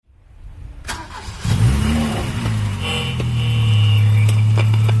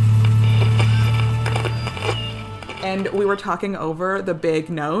and we were talking over the big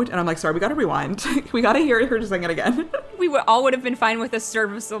note, and I'm like, sorry, we gotta rewind. We gotta hear her sing it again. We all would have been fine with a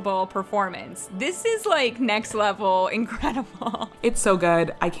serviceable performance. This is like next level incredible. It's so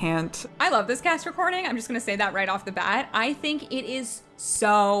good. I can't. I love this cast recording. I'm just gonna say that right off the bat. I think it is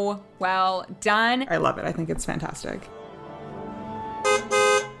so well done. I love it. I think it's fantastic.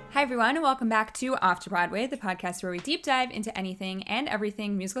 Hi, everyone, and welcome back to Off to Broadway, the podcast where we deep dive into anything and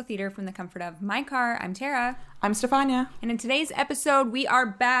everything musical theater from the comfort of my car. I'm Tara. I'm Stefania. And in today's episode, we are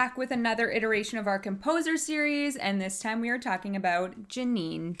back with another iteration of our composer series, and this time we are talking about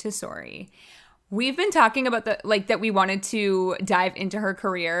Jeanine Tesori. We've been talking about that we wanted to dive into her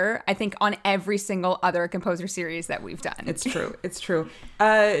career, I think, on every single other composer series that we've done. It's true. It's true.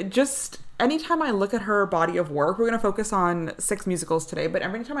 Just anytime I look at her body of work, we're going to focus on 6 musicals today, but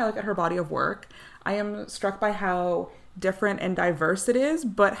every time I look at her body of work, I am struck by how different and diverse it is,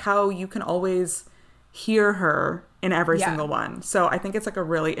 but how you can always hear her in every single one. So I think it's like a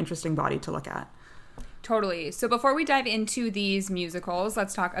really interesting body to look at. Totally. So before we dive into these musicals,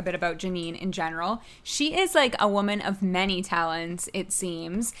 let's talk a bit about Jeanine in general. She is like a woman of many talents, it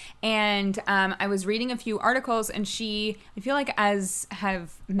seems. And I was reading a few articles, and I feel like, as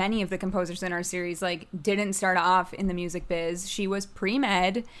have many of the composers in our series, like didn't start off in the music biz. She was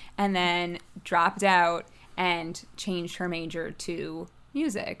pre-med and then dropped out and changed her major to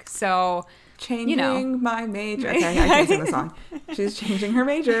music. So changing my major. Okay, I can't sing the song. She's changing her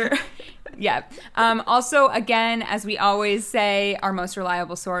major. Yeah. Also, again, as we always say, our most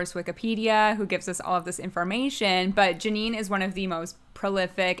reliable source, Wikipedia, who gives us all of this information. But Jeanine is one of the most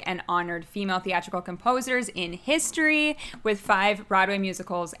prolific and honored female theatrical composers in history, with 5 Broadway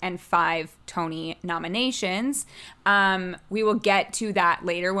musicals and 5 Tony nominations. We will get to that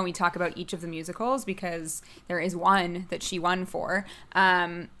later when we talk about each of the musicals, because there is one that she won for.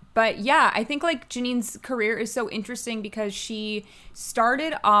 But yeah, I think like Jeanine's career is so interesting because she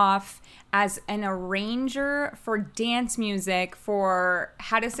started off as an arranger for dance music for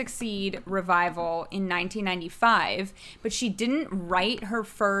How to Succeed revival in 1995, but she didn't write her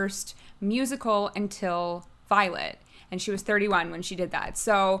first musical until Violet, and she was 31 when she did that.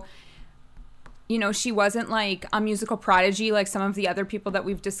 So, you know, she wasn't like a musical prodigy like some of the other people that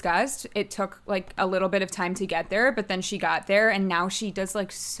we've discussed. It took like a little bit of time to get there, but then she got there, and now she does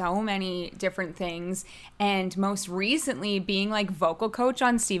like so many different things. And most recently being like vocal coach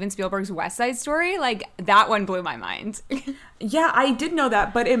on Steven Spielberg's West Side Story, like that one blew my mind. Yeah, I did know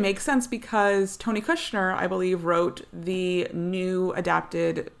that, but it makes sense because Tony Kushner, I believe, wrote the new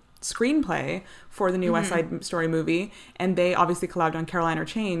adapted screenplay for the new West Side Story movie, and they obviously collabed on Caroline or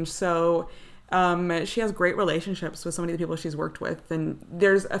Change. So she has great relationships with so many of the people she's worked with. And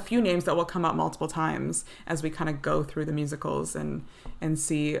there's a few names that will come up multiple times as we kind of go through the musicals and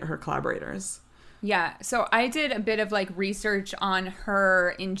see her collaborators. Yeah, so I did a bit of like research on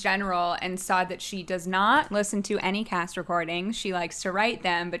her in general and saw that she does not listen to any cast recordings. She likes to write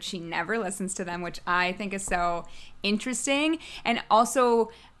them, but she never listens to them, which I think is so interesting. And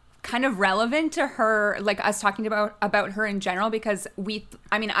also kind of relevant to her, like us talking about her in general, because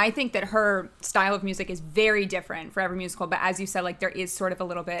I think that her style of music is very different for every musical, but as you said, like there is sort of a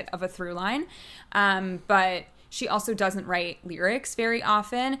little bit of a through line, but she also doesn't write lyrics very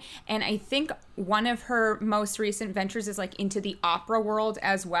often. And I think one of her most recent ventures is like into the opera world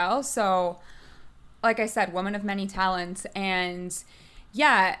as well. So like I said, woman of many talents. And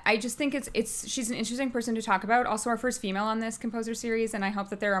yeah, I just think she's an interesting person to talk about. Also our first female on this composer series, and I hope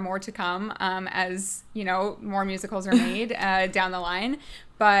that there are more to come as, you know, more musicals are made down the line.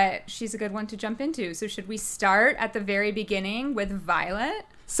 But she's a good one to jump into. So should we start at the very beginning with Violet?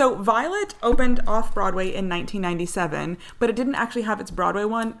 So Violet opened off-Broadway in 1997, but it didn't actually have its Broadway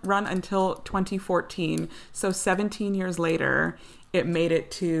run until 2014. So 17 years later, it made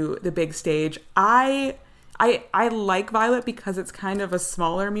it to the big stage. I like Violet because it's kind of a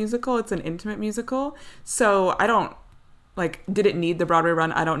smaller musical. It's an intimate musical. So I don't, like, did it need the Broadway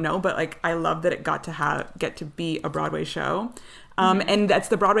run? I don't know. But, like, I love that it got to get to be a Broadway show. And that's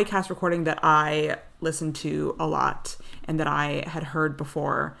the Broadway cast recording that I listened to a lot and that I had heard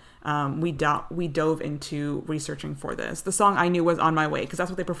before we dove into researching for this. The song I knew was On My Way, because that's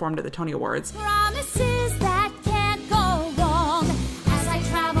what they performed at the Tony Awards. Promises that can't go wrong as I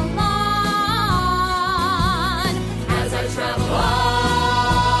travel on, as I travel on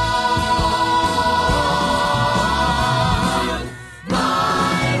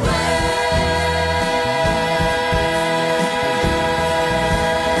my way.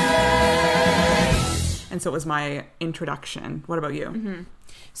 And so it was my introduction. What about you? Mm-hmm.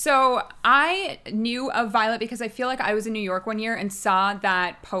 So I knew of Violet because I feel like I was in New York one year and saw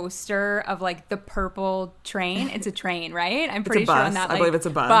that poster of like the purple train. It's a train, right? I'm pretty sure on that. I like, believe it's a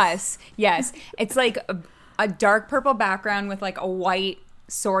bus. Bus, yes. It's like a dark purple background with like a white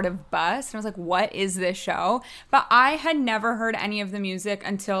sort of bus. And I was like, what is this show? But I had never heard any of the music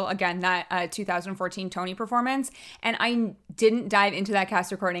until, again, that 2014 Tony performance. And I didn't dive into that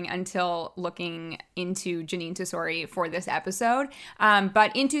cast recording until looking into Jeanine Tesori for this episode.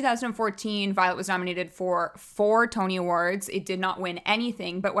 But in 2014, Violet was nominated for 4 Tony Awards. It did not win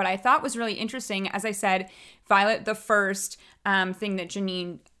anything. But what I thought was really interesting, as I said, Violet, the first thing that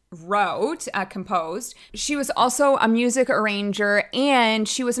Jeanine composed. She was also a music arranger, and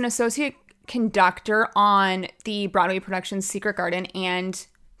she was an associate conductor on the Broadway productions Secret Garden and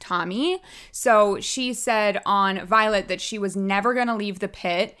Tommy. So she said on Violet that she was never going to leave the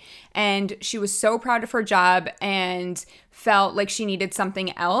pit, and she was so proud of her job and felt like she needed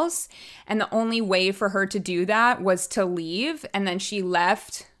something else. And the only way for her to do that was to leave. And then she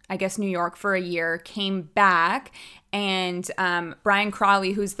left, I guess, New York for a year, came back, and Brian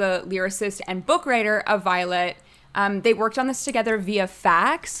Crawley, who's the lyricist and book writer of Violet, they worked on this together via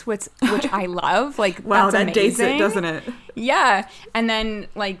fax, which I love. Like, wow, that's that amazing. dates it, doesn't it? Yeah. And then,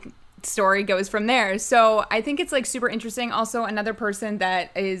 like, story goes from there. So I think it's, like, super interesting. Also, another person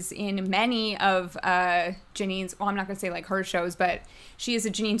that is in many of Jeanine's, well, I'm not going to say, like, her shows, but she is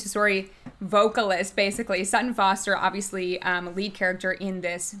a Jeanine Tesori vocalist, basically. Sutton Foster, obviously, lead character in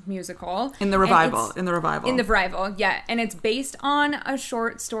this musical. In the revival, yeah. And it's based on a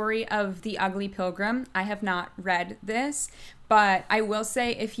short story of The Ugly Pilgrim. I have not read this, but I will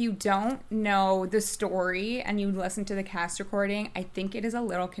say, if you don't know the story and you listen to the cast recording, I think it is a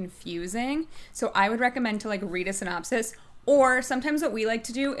little confusing. So I would recommend to like read a synopsis, or sometimes what we like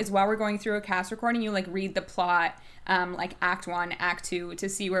to do is while we're going through a cast recording, you like read the plot, like Act 1, Act 2, to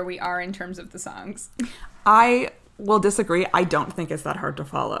see where we are in terms of the songs. I will disagree. I don't think it's that hard to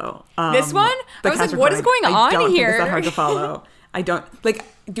follow. This one? I was like, what is going on I don't here? think it's that hard to follow. I don't, like,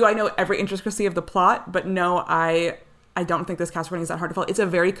 do I know every intricacy of the plot? But no, I don't think this cast recording is that hard to follow. It's a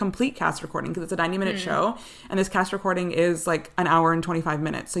very complete cast recording because it's a 90-minute show, and this cast recording is like an hour and 25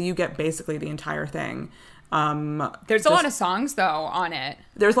 minutes. So you get basically the entire thing. There's a lot of songs, though, on it.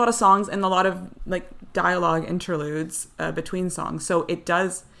 There's a lot of songs and a lot of like dialogue interludes between songs. So it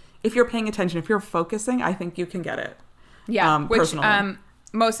does, if you're paying attention, if you're focusing, I think you can get it. Yeah, which personally.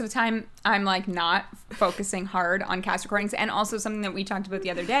 Most of the time I'm like not focusing hard on cast recordings. And also something that we talked about the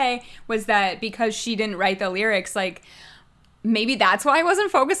other day was that because she didn't write the lyrics, like maybe that's why I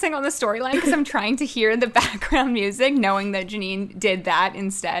wasn't focusing on the storyline, because I'm trying to hear the background music, knowing that Jeanine did that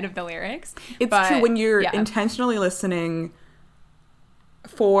instead of the lyrics. It's true when you're intentionally listening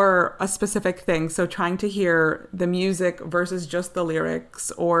for a specific thing. So trying to hear the music versus just the lyrics,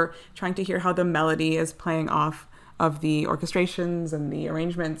 or trying to hear how the melody is playing off of the orchestrations and the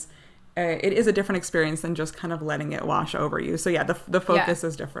arrangements. It is a different experience than just kind of letting it wash over you. So yeah, the focus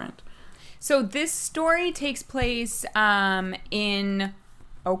is different. So this story takes place in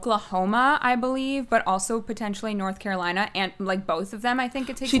Oklahoma, I believe, but also potentially North Carolina, and like both of them, I think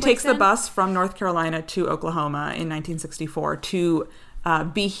it takes place. She takes the bus from North Carolina to Oklahoma in 1964 to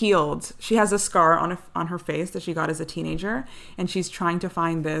be healed. She has a scar on her face that she got as a teenager, and she's trying to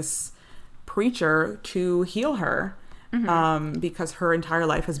find this preacher to heal her because her entire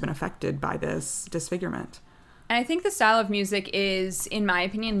life has been affected by this disfigurement. And I think the style of music is, in my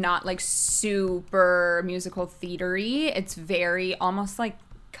opinion, not like super musical theater-y. It's very almost like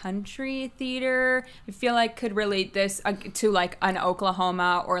country theater. I feel like could relate this to like an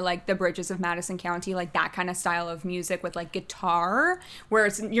Oklahoma or like the Bridges of Madison County, like that kind of style of music with like guitar, where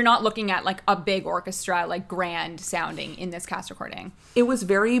you're not looking at like a big orchestra, like grand sounding in this cast recording. It was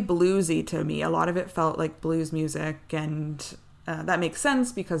very bluesy to me. A lot of it felt like blues music, and that makes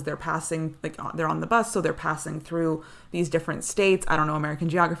sense because they're passing, like they're on the bus, so they're passing through these different states. I don't know American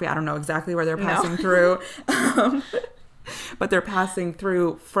geography. I don't know exactly where they're passing through. But they're passing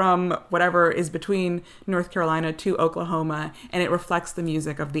through from whatever is between North Carolina to Oklahoma, and it reflects the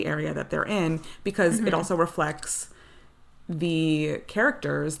music of the area that they're in, because it also reflects the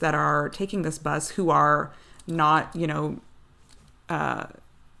characters that are taking this bus, who are not,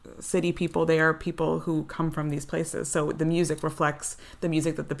 city people. They are people who come from these places. So the music reflects the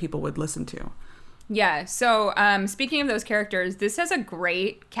music that the people would listen to. Yeah, so speaking of those characters, this has a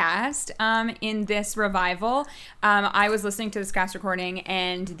great cast in this revival. I was listening to this cast recording,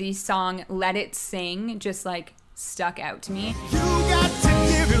 and the song Let It Sing just like stuck out to me. You got to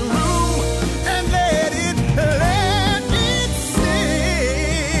give it room and let it sing.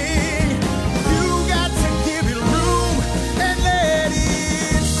 You got to give it room and let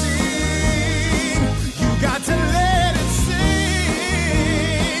it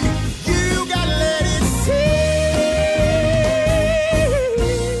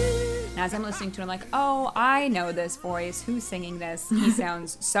listening to it, I'm like, oh, I know this voice. Who's singing this? He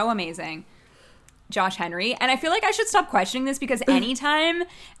sounds so amazing. Josh Henry. And I feel like I should stop questioning this because anytime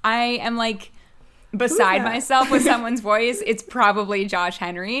I am like beside myself with someone's voice, it's probably Josh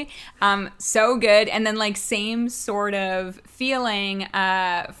Henry. So good. And then like same sort of feeling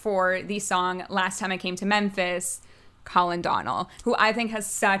for the song Last Time I Came to Memphis, Colin Donnell, who I think has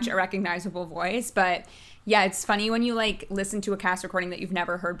such a recognizable voice. But yeah, it's funny when you like listen to a cast recording that you've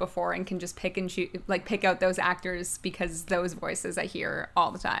never heard before and can just pick and choose, like pick out those actors because those voices I hear all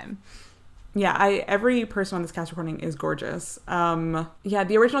the time. Yeah, every person on this cast recording is gorgeous. Yeah,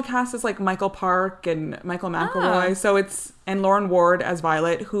 the original cast is like Michael Park and Michael McAvoy. So and Lauren Ward as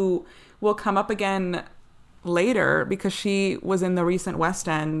Violet, who will come up again later because she was in the recent West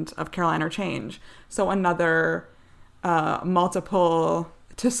End of Caroline or Change. So another multiple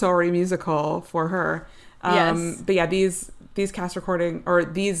Tesori musical for her. Yes. But yeah, these cast recording or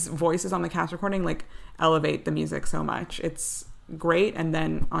these voices on the cast recording like elevate the music so much. It's great, and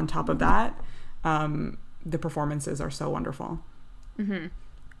then on top of that, the performances are so wonderful. Mm-hmm.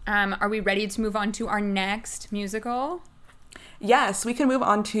 Are we ready to move on to our next musical? Yes, we can move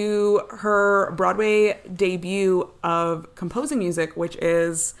on to her Broadway debut of composing music, which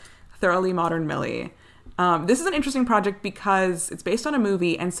is Thoroughly Modern Millie. This is an interesting project because it's based on a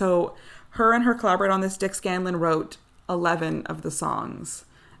movie, and so her and her collaborator on this, Dick Scanlon, wrote 11 of the songs,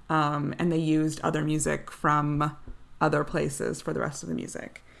 and they used other music from other places for the rest of the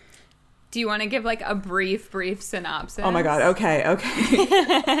music. Do you want to give like a brief synopsis? Oh my god,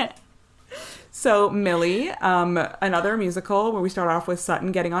 okay. So Millie, another musical where we start off with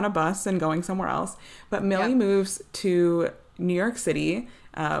Sutton getting on a bus and going somewhere else, but Millie moves to New York City,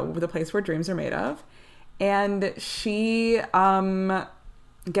 the place where dreams are made of, and she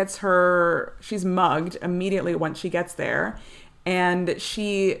she's mugged immediately once she gets there, and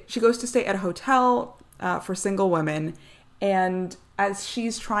she goes to stay at a hotel for single women, and as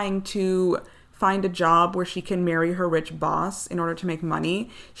she's trying to find a job where she can marry her rich boss in order to make money,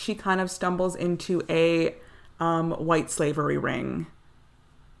 she kind of stumbles into a white slavery ring,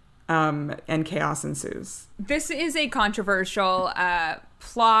 and chaos ensues. This is a controversial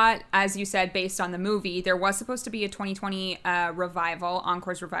plot, as you said, based on the movie. There was supposed to be a 2020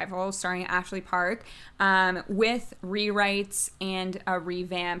 Encore's revival, starring Ashley Park, with rewrites and a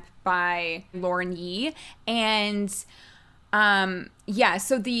revamp by Lauren Yee. And so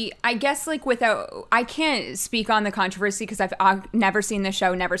I guess like I can't speak on the controversy because I've never seen the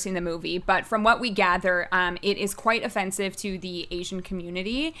show, never seen the movie, but from what we gather, it is quite offensive to the Asian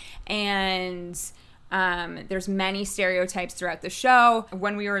community, and there's many stereotypes throughout the show.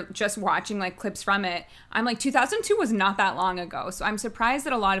 When we were just watching like clips from it, I'm like, 2002 was not that long ago, so I'm surprised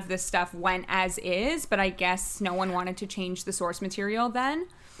that a lot of this stuff went as is, but I guess no one wanted to change the source material then.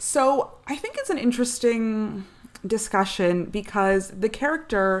 So I think it's an interesting discussion because the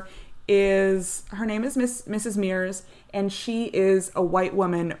character her name is Mrs. Mears, and she is a white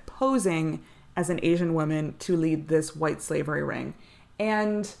woman posing as an Asian woman to lead this white slavery ring.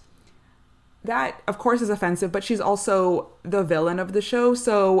 And that, of course, is offensive, but she's also the villain of the show,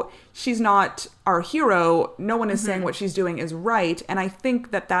 so she's not our hero. No one is saying what she's doing is right, and I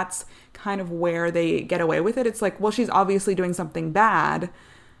think that that's kind of where they get away with it. It's like, well, she's obviously doing something bad,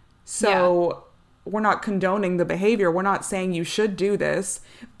 so we're not condoning the behavior. We're not saying you should do this,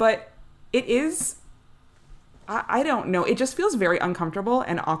 but it is, I don't know, it just feels very uncomfortable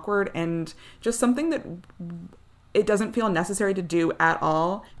and awkward and just something that it doesn't feel necessary to do at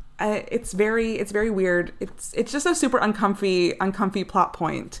all. It's very weird. It's just a super uncomfy plot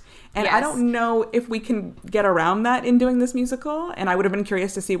point. And I don't know if we can get around that in doing this musical. And I would have been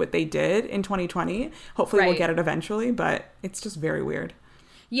curious to see what they did in 2020. Hopefully we'll get it eventually, but it's just very weird.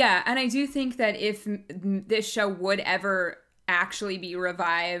 Yeah, and I do think that if this show would ever actually be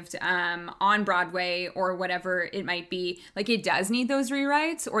revived on Broadway or whatever it might be, like it does need those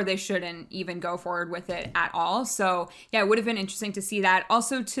rewrites, or they shouldn't even go forward with it at all. So yeah, it would have been interesting to see that.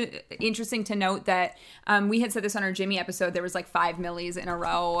 Also interesting to note that we had said this on our Jimmy episode, there was like 5 Millies in a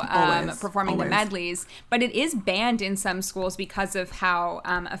row performing the medleys, but it is banned in some schools because of how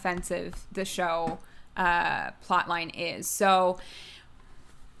offensive the show plotline is. So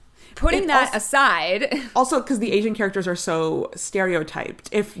putting that aside, also because the Asian characters are so stereotyped,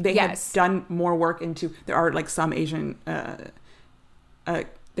 if they had done more work into, there are like some Asian there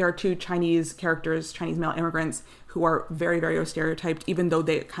are 2 Chinese characters, Chinese male immigrants, who are very, very stereotyped, even though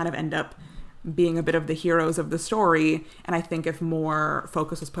they kind of end up being a bit of the heroes of the story. And I think if more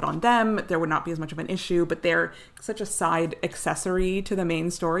focus was put on them, there would not be as much of an issue. But they're such a side accessory to the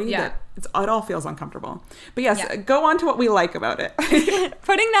main story that it all feels uncomfortable. But yes, go on to what we like about it.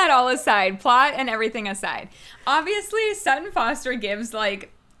 Putting that all aside, plot and everything aside, obviously Sutton Foster gives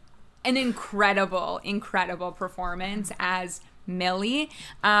like an incredible performance as Millie.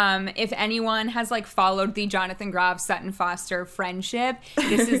 If anyone has like followed the Jonathan Groff Sutton Foster friendship,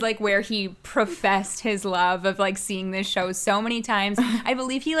 this is like where he professed his love of like seeing this show so many times. I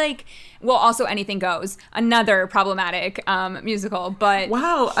believe he also Anything Goes, another problematic musical, but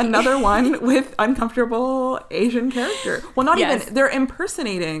wow, another one with uncomfortable Asian character. Well, not even, they're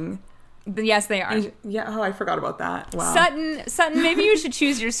impersonating. Yes, they are. I forgot about that. Wow. Sutton, maybe you should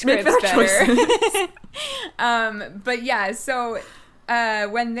choose your scripts better. But yeah, so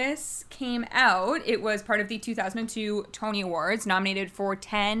when this came out, it was part of the 2002 Tony Awards, nominated for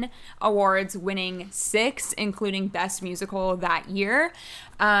 10 awards, winning 6, including Best Musical that year.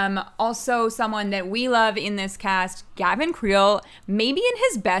 Also, someone that we love in this cast, Gavin Creel, maybe in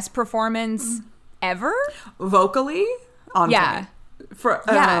his best performance ever. Vocally? On point. For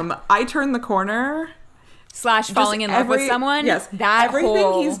I Turn the Corner / Falling in Love with Someone. Yes,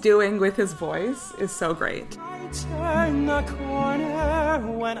 everything he's doing with his voice is so great. I turned the corner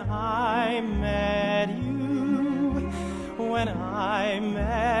when I met you. When I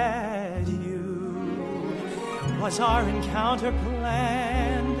met you, was our encounter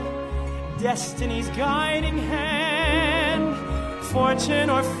planned? Destiny's guiding hand, fortune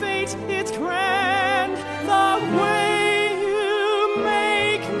or fate, it's grand. The way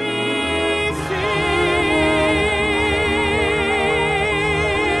make me feel.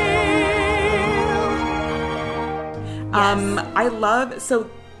 I love, so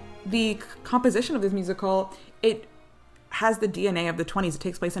the composition of this musical, it has the DNA of the 20s. It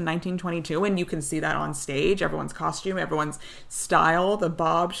takes place in 1922, and you can see that on stage. Everyone's costume, everyone's style, the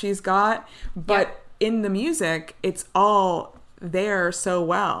bob she's got. But in the music, it's all there so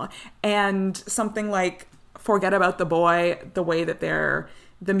well. And something like Forget About the Boy, the way that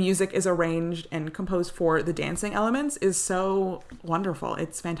the music is arranged and composed for the dancing elements is so wonderful.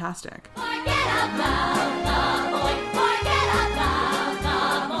 It's fantastic. Forget about the boy. Forget about the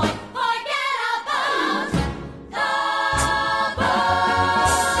boy. Forget about the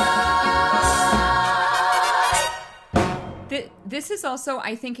boy. This is also,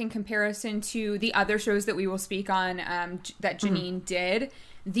 I think, in comparison to the other shows that we will speak on that Janine did,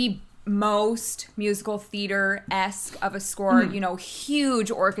 the most musical theater-esque of a score, huge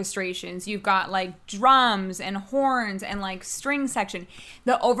orchestrations. You've got like drums and horns and like string section.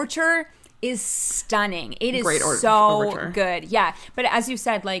 The overture is stunning. It is so good. Yeah. But as you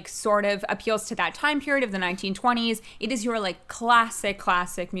said, like sort of appeals to that time period of the 1920s. It is your like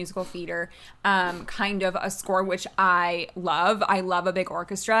classic musical theater kind of a score, which I love. I love a big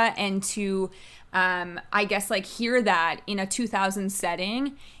orchestra, and to I guess like hear that in a 2000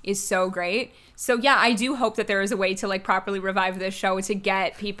 setting is so great. So yeah, I do hope that there is a way to like properly revive this show to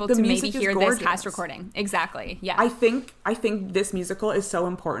get people to maybe hear this cast recording. Exactly. Yeah. I think this musical is so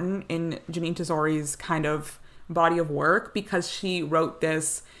important in Jeanine Tesori's kind of body of work because she wrote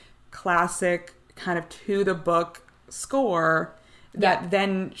this classic kind of to the book score that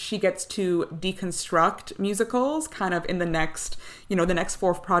then she gets to deconstruct musicals kind of in the next, the next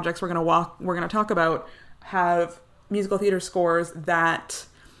 4 projects we're going to talk about have musical theater scores that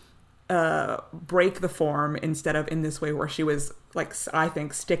break the form instead of in this way where she was like, I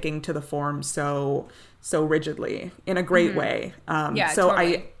think, sticking to the form so rigidly in a great way. So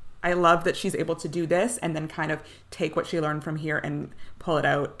totally. I love that she's able to do this and then kind of take what she learned from here and pull it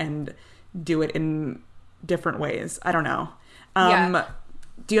out and do it in different ways. I don't know.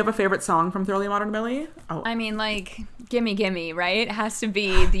 Do you have a favorite song from Thoroughly Modern Millie? Oh. I mean, like, Gimme Gimme, right? It has to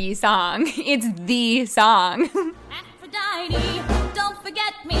be the song. It's the song. Aphrodite, don't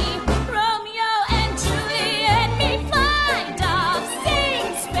forget me. Romeo and Juliet, me fly dove,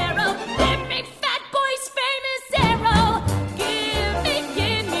 sing sparrow, give me fat boy's famous arrow.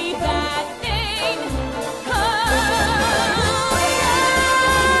 Give me that thing.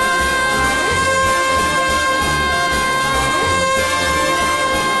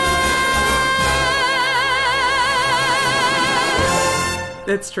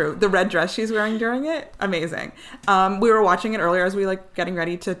 It's true. The red dress she's wearing during it, amazing. We were watching it earlier as we getting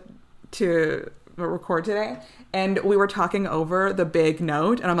ready to record today, and we were talking over the big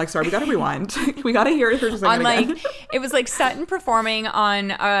note, and I'm like, sorry, we gotta rewind. We gotta hear her sing it again. It was like Sutton performing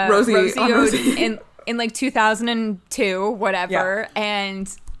on Rosie in like 2002, whatever,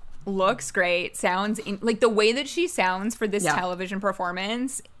 and looks great. Sounds like the way that she sounds for this television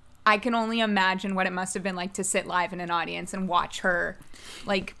performance I can only imagine what it must have been like to sit live in an audience and watch her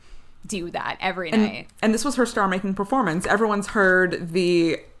like do that every night. And this was her star-making performance. Everyone's heard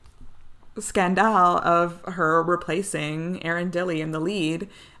the scandal of her replacing Erin Dilly in the lead,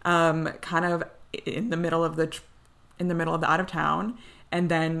 kind of in the middle of the out of town, and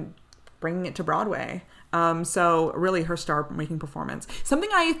then bringing it to Broadway. So really her star-making performance. Something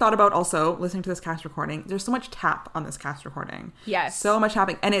I thought about also listening to this cast recording, there's so much tap on this cast recording. Yes. So much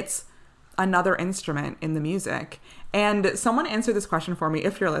tapping. And it's another instrument in the music. And someone answer this question for me,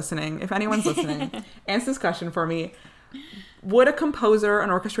 if you're listening, if anyone's listening, answer this question for me. Would a composer, an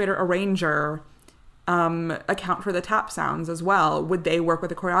orchestrator, arranger account for the tap sounds as well? Would they work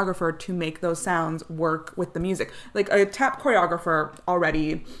with a choreographer to make those sounds work with the music? Like a tap choreographer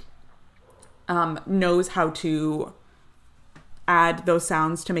already knows how to add those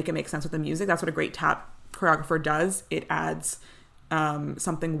sounds to make it make sense with the music. That's what a great tap choreographer does. It adds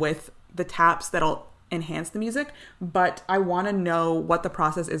something with the taps that'll enhance the music. But I want to know what the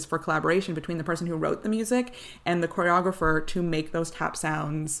process is for collaboration between the person who wrote the music and the choreographer to make those tap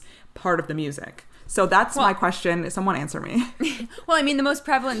sounds part of the music. So that's my question. Someone answer me. Well, I mean, the most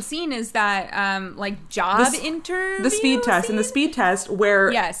prevalent scene is that, like, job interview. The speed test. scene? In the speed test, where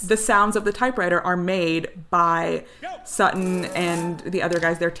Yes. the sounds of the typewriter are made by Sutton and the other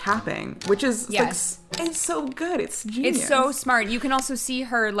guys. They're tapping, which is Yes. it's so good. It's genius. It's so smart. You can also see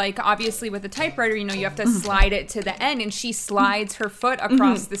her, like, obviously with the typewriter, you know, you have to slide it to the end, and she slides her foot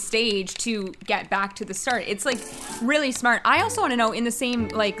across the stage to get back to the start. It's, like, really smart. I also want to know, in the same,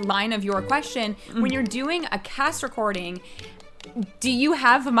 like, line of your question, when you're doing a cast recording, do you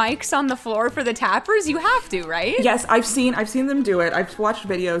have mics on the floor for the tappers? You have to, right? Yes, I've seen them do it. I've watched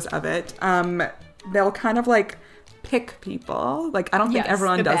videos of it. They'll kind of like pick people. Like I don't think Yes,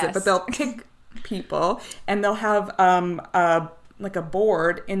 everyone the does it, best. but they'll pick people and they'll have a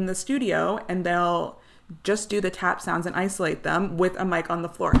board in the studio and they'll just do the tap sounds and isolate them with a mic on the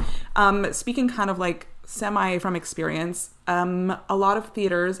floor. Speaking kind of like semi from experience, a lot of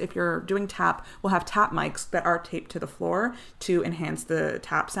theaters, if you're doing tap, will have tap mics that are taped to the floor to enhance the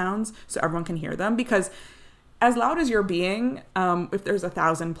tap sounds so everyone can hear them. Because as loud as you're being, if there's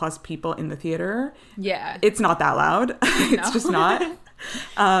 1,000+ people in the theater, Yeah. it's not that loud. It's just not.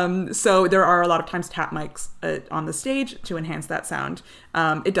 So there are a lot of times tap mics on the stage to enhance that sound.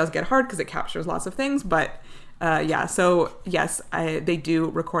 It does get hard because it captures lots of things, but yeah. So yes, they do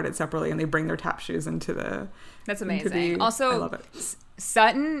record it separately and they bring their tap shoes into the. That's into amazing. the- Also, I love it.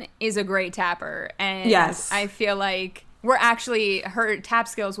 Sutton is a great tapper, and Yes. I feel like her tap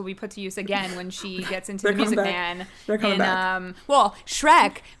skills will be put to use again when she gets into They're the Music coming Man. back. They're coming back. Well,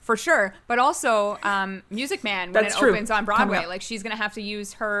 Shrek for sure, but also Music Man when That's it true. opens on Coming Broadway. up. Like she's gonna have to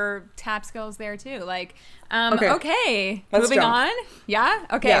use her tap skills there too. Like, Okay. okay, Let's moving jump. on. Yeah.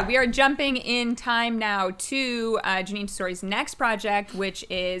 Okay, Yeah. we are jumping in time now to Janine Tesori's next project, which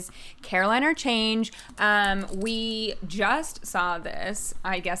is Caroline or Change. We just saw this.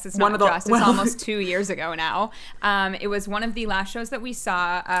 I guess it's One not of the- just. It's well- almost 2 years ago now. It was one of the last shows that we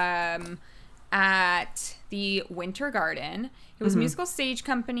saw at the Winter Garden. It was Musical Stage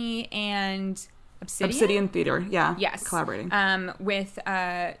Company and Obsidian Theater, yeah. Yes. Collaborating. With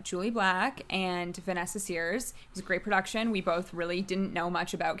Julie Black and Vanessa Sears. It was a great production. We both really didn't know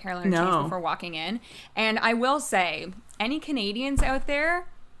much about Caroline or Change No. before walking in. And I will say, any Canadians out there,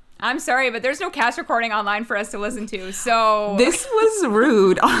 I'm sorry, but there's no cast recording online for us to listen to. So This was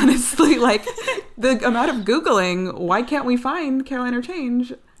rude, honestly. Like, the amount of Googling, why can't we find Caroline or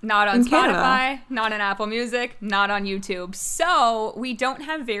Change? not on in Spotify, Canada. not on Apple Music, not on YouTube. So we don't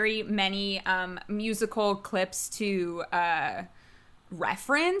have very many musical clips to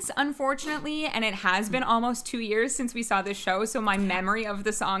reference, unfortunately. And it has been almost 2 years since we saw this show. So my memory of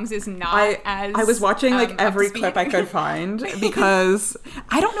the songs is not as I was watching like up to every speed. clip I could find because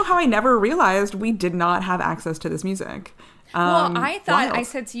I don't know how I never realized we did not have access to this music. Well, I thought, wild. I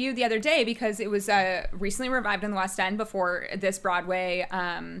said to you the other day, because it was recently revived in the West End before this Broadway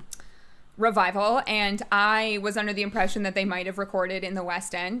revival, and I was under the impression that they might have recorded in the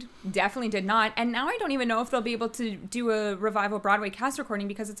West End. Definitely did not. And now I don't even know if they'll be able to do a revival Broadway cast recording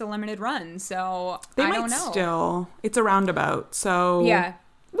because it's a limited run. So They I might don't know. still. It's a roundabout, so Yeah.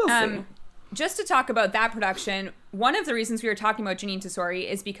 we'll see. Just to talk about that production, one of the reasons we were talking about Janine Tesori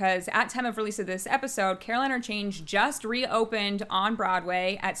is because at time of release of this episode, Caroline or Change just reopened on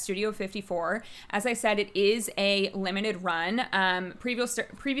Broadway at Studio 54. As I said, it is a limited run.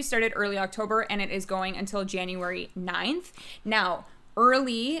 Preview started early October, and it is going until January 9th. Now,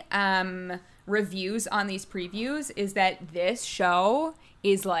 early reviews on these previews is that this show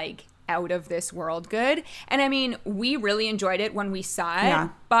is like out of this world good. And I mean, we really enjoyed it when we saw it, Yeah.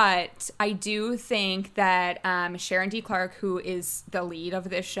 but I do think that Sharon D. Clarke, who is the lead of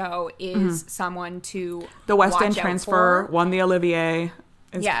this show, is someone to The West watch End out transfer for. won the Olivier,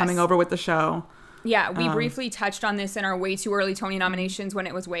 is Yes. coming over with the show. Yeah, we briefly touched on this in our way too early Tony nominations when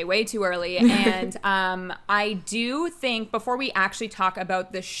it was way, way too early. And I do think before we actually talk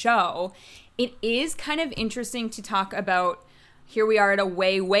about the show, it is kind of interesting to talk about, here we are at a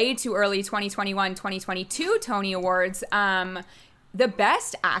way, way too early 2021, 2022 Tony Awards. The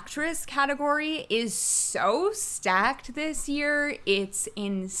Best Actress category is so stacked this year. It's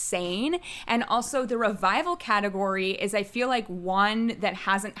insane. And also the Revival category is, I feel like, one that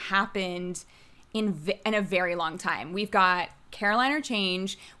hasn't happened in a very long time. We've got Caroline or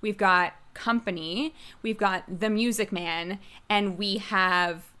Change, we've got Company, we've got The Music Man, and we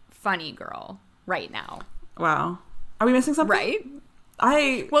have Funny Girl right now. Wow. Are we missing something?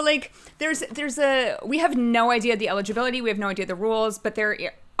 Right? Well, like, we have no idea the eligibility, we have no idea the rules, but there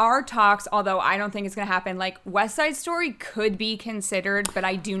are talks, although I don't think it's going to happen. Like, West Side Story could be considered, but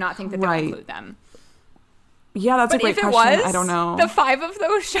I do not think that they'll Right. include them. Yeah, that's But a great if it question. was, I don't know. the 5 of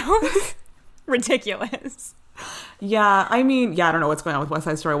those shows, ridiculous. Yeah, I mean, I don't know what's going on with West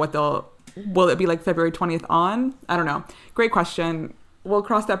Side Story. Will it be like February 20th on? I don't know. Great question. We'll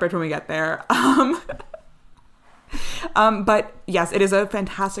cross that bridge when we get there. But yes, it is a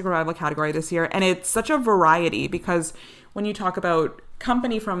fantastic Revival category this year. And it's such a variety because when you talk about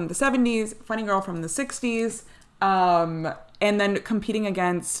Company from the 70s, Funny Girl from the 60s, and then competing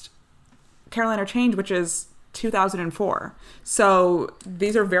against Caroline or Change, which is 2004. So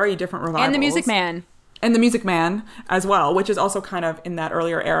these are very different revivals. And The Music Man. And The Music Man as well, which is also kind of in that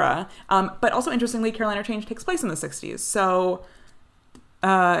earlier era. But also interestingly, Caroline or Change takes place in the 60s. So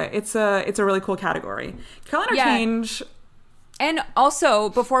it's a really cool category. Caroline or Change. And also,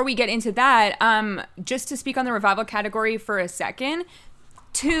 before we get into that, just to speak on the Revival category for a second,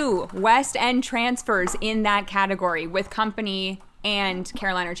 2 West End transfers in that category with Company and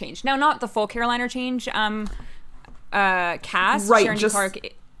Caroline or Change. Now, not the full Caroline or Change cast. Right, Sharon D. just- Clarke,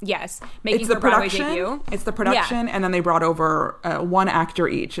 yes, making It's the her Broadway production. debut. It's the production, and then they brought over one actor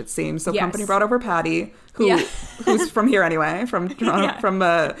each. It seems so. Yes. Company brought over Patty, who's from here anyway, from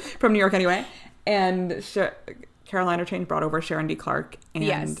New York anyway, and Caroline or Change brought over Sharon D. Clarke, and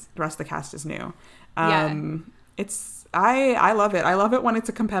Yes. the rest of the cast is new. Yeah. I love it. I love it when it's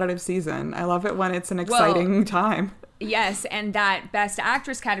a competitive season. I love it when it's an exciting time. Yes, and that Best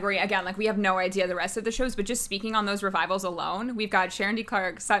Actress category, again, like, we have no idea the rest of the shows, but just speaking on those revivals alone, we've got Sharon D.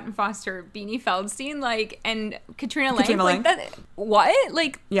 Clarke, Sutton Foster, Beanie Feldstein, like, and Katrina Lang. Like, that, what?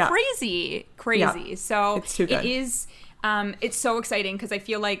 Like, Yeah. crazy. Yeah. So It's too good. it is, it's so exciting because I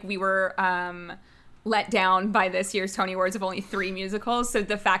feel like we were let down by this year's Tony Awards of only 3 musicals. So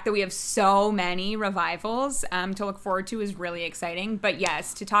the fact that we have so many revivals to look forward to is really exciting. But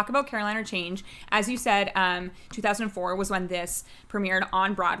yes, to talk about Caroline or Change, as you said, 2004 was when this premiered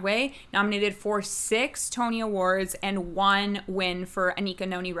on Broadway, nominated for 6 Tony Awards and 1 win for Anika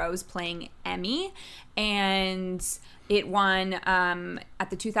Noni Rose playing Emmy. And it won at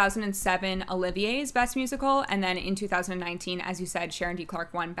the 2007 Olivier's Best Musical, and then in 2019, as you said, Sharon D.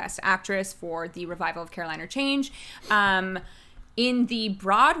 Clarke won Best Actress for the revival of Caroline or Change. In the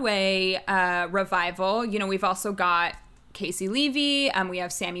Broadway revival, you know, we've also got Casey Levy, we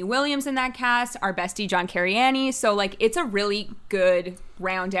have Sammy Williams in that cast, our bestie John Cariani. So, like, it's a really good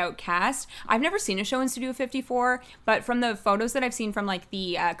round out cast. I've never seen a show in Studio 54, but from the photos that I've seen from, like,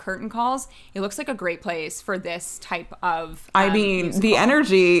 the curtain calls, it looks like a great place for this type of I mean, musical. the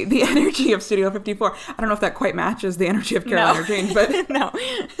energy of Studio 54. I don't know if that quite matches the energy of Caroline or Change, but No.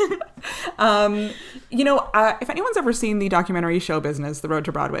 you know, if anyone's ever seen the documentary Show Business, The Road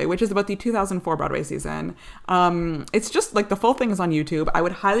to Broadway, which is about the 2004 Broadway season, it's just like the full thing is on YouTube. I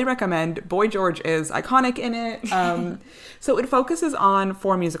would highly recommend. Boy George is iconic in it. So it focuses on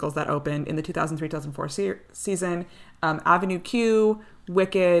 4 musicals that opened in the 2003-2004 season. Avenue Q,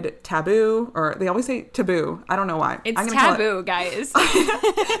 Wicked, Taboo, or they always say Taboo. I don't know why. It's I'm gonna call taboo, guys.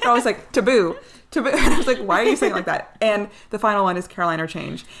 They're always like, Taboo. And I was like, why are you saying it like that? And the final one is Caroline or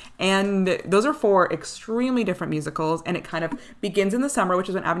Change. And those are 4 extremely different musicals. And it kind of begins in the summer, which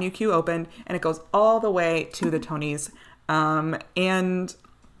is when Avenue Q opened, and it goes all the way to the Tonys. And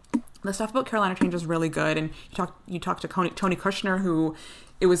the stuff about Caroline or Change is really good. And you talked to Tony Kushner, who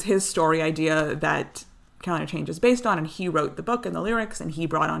it was his story idea that Caroline or Change is based on, and he wrote the book and the lyrics, and he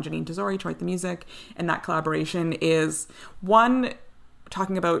brought on Janine Tesori to write the music. And that collaboration is one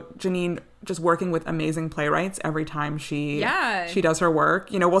talking about Janine just working with amazing playwrights every time she does her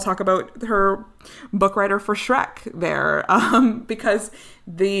work. You know, we'll talk about her book writer for Shrek there, because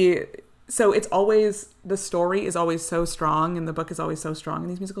so it's always, the story is always so strong and the book is always so strong in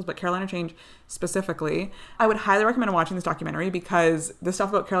these musicals, but Carolina Change specifically, I would highly recommend watching this documentary because the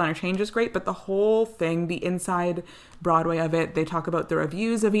stuff about Carolina Change is great, but the whole thing, the inside Broadway of it, they talk about the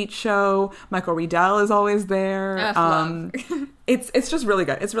reviews of each show. Michael Riedel is always there. It's just really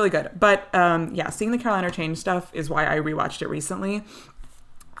good. It's really good. But seeing the Carolina Change stuff is why I rewatched it recently.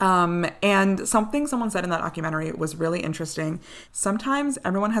 And something someone said in that documentary was really interesting. Sometimes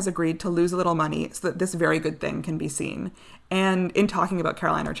everyone has agreed to lose a little money so that this very good thing can be seen. And in talking about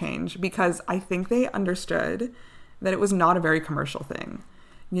Carolina Change, because I think they understood that it was not a very commercial thing.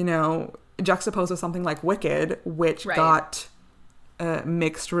 You know, juxtaposed with something like Wicked, which got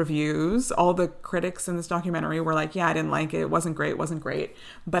mixed reviews. All the critics in this documentary were like, yeah, I didn't like it. It wasn't great.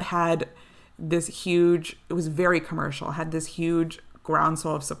 But had this huge, it was very commercial, had this huge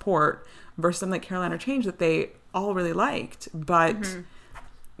groundswell of support versus something like Carolina Change that they all really liked, but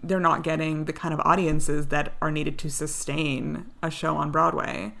they're not getting the kind of audiences that are needed to sustain a show on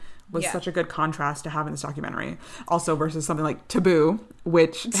Broadway. Was such a good contrast to have in this documentary. Also versus something like Taboo,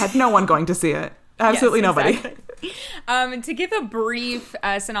 which had no one going to see it. Absolutely nobody. To give a brief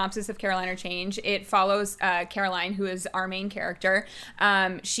synopsis of Carolina Change, it follows Caroline, who is our main character.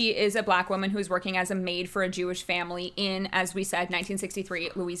 She is a Black woman who is working as a maid for a Jewish family in, as we said,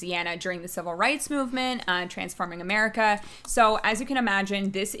 1963 Louisiana during the Civil Rights Movement, transforming America. So as you can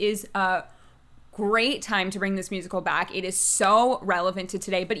imagine, this is a great time to bring this musical back. It is so relevant to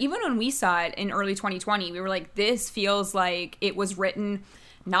today. But even when we saw it in early 2020, we were like, this feels like it was written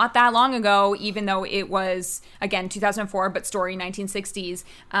not that long ago, even though it was, again, 2004, but story 1960s.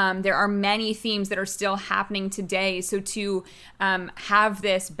 There are many themes that are still happening today. So to have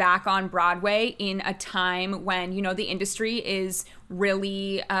this back on Broadway in a time when, you know, the industry is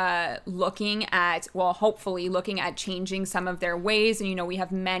really looking at, well, hopefully looking at changing some of their ways. And, you know, we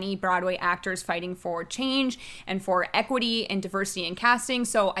have many Broadway actors fighting for change and for equity and diversity in casting.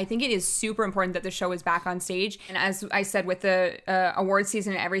 So I think it is super important that the show is back on stage. And as I said, with the award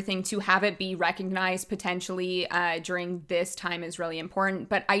season and everything, to have it be recognized potentially during this time is really important.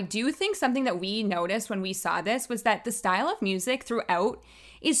 But I do think something that we noticed when we saw this was that the style of music throughout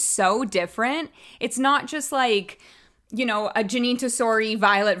is so different. It's not just like, you know, a Janine Tesori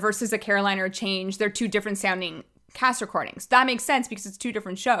Violet versus a Carolina Change. They're two different sounding cast recordings. That makes sense because it's two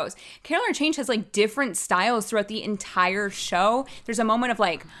different shows. Carolina Change has like different styles throughout the entire show. There's a moment of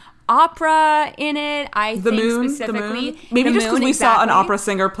like opera in it, I think specifically. Maybe just because we saw an opera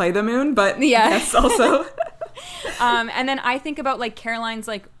singer play the moon, but yes, also. And then I think about like Caroline's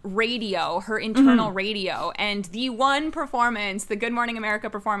like radio, her internal radio, and the one performance, the Good Morning America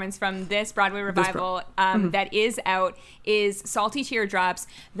performance from this Broadway revival that is out is Salty Teardrops.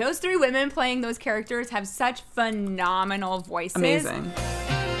 Those three women playing those characters have such phenomenal voices. Amazing.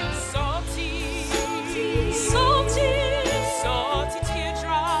 Salty, salty, salty, salty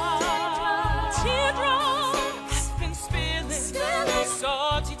teardrops. Teardrops have been spilling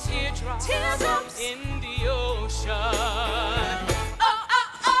salty teardrops in the ocean. Oh, oh,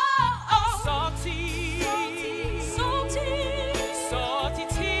 oh, oh. Salty, salty, salty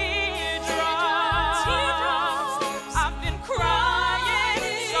teardrops. I've been crying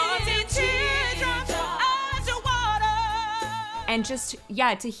salty teardrops underwater. And just,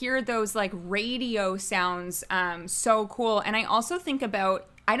 yeah, to hear those like radio sounds, so cool. And I also think about,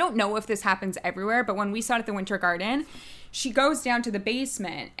 I don't know if this happens everywhere, but when we saw it at the Winter Garden, she goes down to the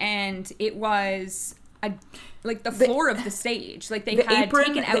basement and it was like the floor of the stage. Like they had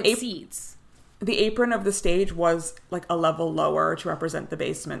taken out seats. The apron of the stage was like a level lower to represent the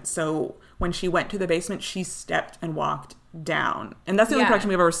basement. So when she went to the basement, she stepped and walked down. And that's the only production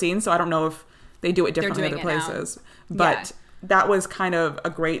we've ever seen. So I don't know if they do it differently in other places. But that was kind of a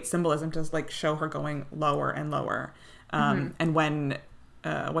great symbolism to like show her going lower and lower. And when,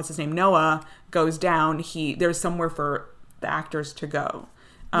 what's his name, Noah goes down, there's somewhere for the actors to go.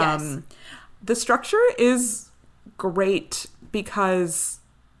 The structure is great because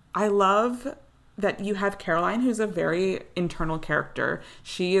I love that you have Caroline, who's a very internal character.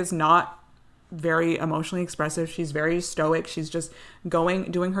 She is not very emotionally expressive. She's very stoic. She's just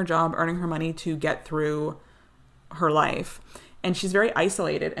doing her job, earning her money to get through her life. And she's very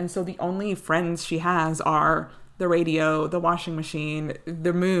isolated. And so the only friends she has are the radio, the washing machine,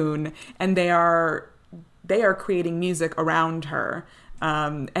 the moon, and they are creating music around her.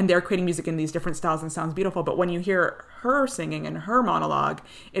 And they're creating music in these different styles and sounds beautiful. But when you hear her singing and her monologue,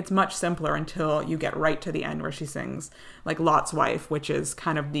 it's much simpler until you get right to the end where she sings like Lot's Wife, which is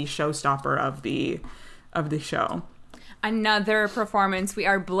kind of the showstopper of the show. Another performance we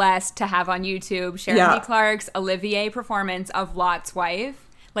are blessed to have on YouTube, Sharon B. Clark's Olivier performance of Lot's Wife.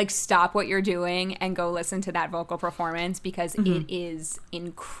 Like, stop what you're doing and go listen to that vocal performance because it is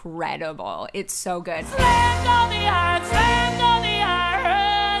incredible. It's so good. Stand on the iron, stand on the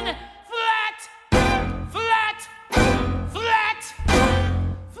iron. Flat, flat, flat,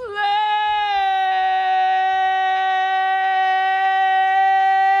 flat.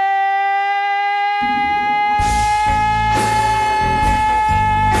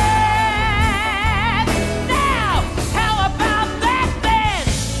 Now, how about that then?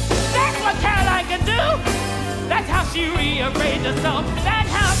 That's what Caroline can do. That's how she rearranged herself. That's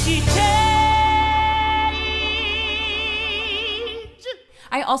how she changed.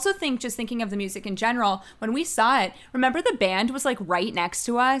 I also think, just thinking of the music in general, when we saw it, remember the band was like right next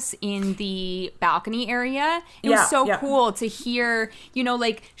to us in the balcony area? It was so cool to hear, you know,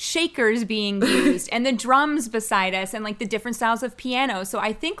 like shakers being used and the drums beside us and like the different styles of piano. So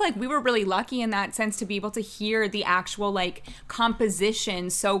I think like we were really lucky in that sense to be able to hear the actual like composition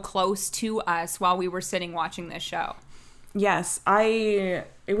so close to us while we were sitting watching this show. Yes, it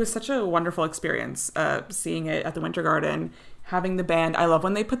was such a wonderful experience seeing it at the Winter Garden, having the band. I love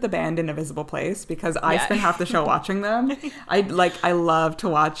when they put the band in a visible place because I spent half the show watching them. I love to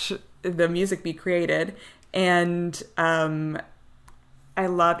watch the music be created, and I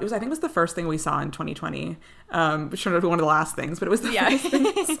think it was the first thing we saw in 2020. Which turned out to be one of the last things, but it was the first thing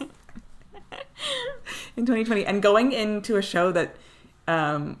in 2020. And going into a show that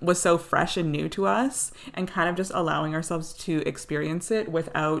was so fresh and new to us, and kind of just allowing ourselves to experience it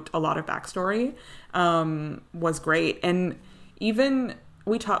without a lot of backstory was great. And even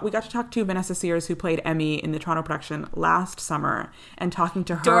we got to talk to Vanessa Sears, who played Emmy in the Toronto production last summer, and talking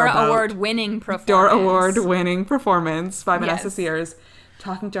to her Dora about Award-winning performance. Dora Award-winning performance by Vanessa Sears,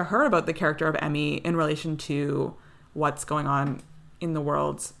 talking to her about the character of Emmy in relation to what's going on in the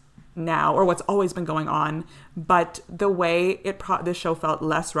world now, or what's always been going on. But the way this show felt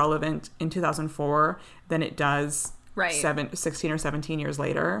less relevant in 2004 than it does 16 or 17 years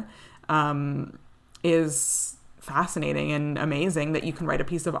later is fascinating and amazing, that you can write a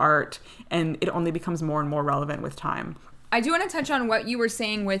piece of art and it only becomes more and more relevant with time. I do want to touch on what you were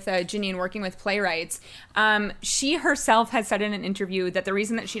saying with Janine working with playwrights. She herself has said in an interview that the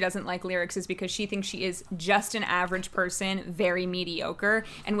reason that she doesn't like lyrics is because she thinks she is just an average person, very mediocre,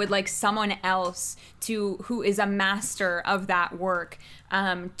 and would like someone else who is a master of that work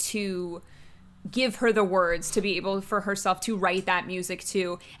to give her the words to be able for herself to write that music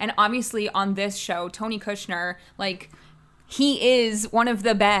too. And obviously on this show, Tony Kushner, like, he is one of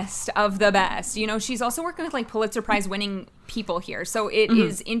the best of the best. You know, she's also working with like Pulitzer Prize winning people here. So it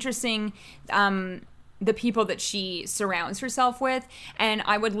is interesting, the people that she surrounds herself with. And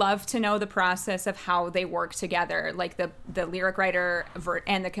I would love to know the process of how they work together, like the lyric writer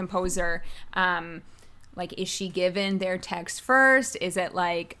and the composer. Like, is she given their text first? Is it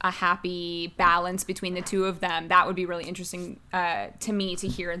like a happy balance between the two of them? That would be really interesting to me to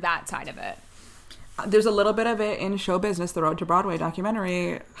hear that side of it. There's a little bit of it in Show Business, the Road to Broadway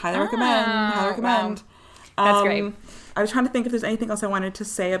documentary. Highly recommend. Wow. That's great. I was trying to think if there's anything else I wanted to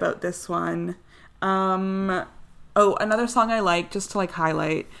say about this one. Another song I like, just to like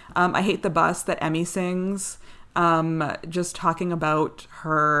highlight. I Hate the Bus that Emmy sings. Just talking about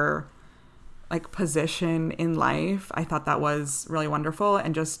her like position in life. I thought that was really wonderful,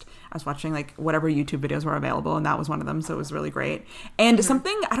 and just I was watching like whatever YouTube videos were available, and that was one of them, so it was really great. And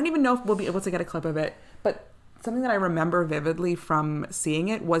something, I don't even know if we'll be able to get a clip of it, but something that I remember vividly from seeing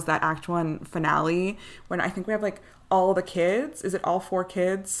it was that Act 1 finale when I think we have like all the kids, is it all 4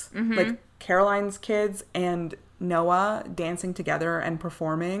 kids? Like Caroline's kids and Noah dancing together and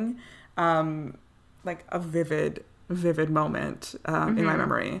performing, like a vivid moment in my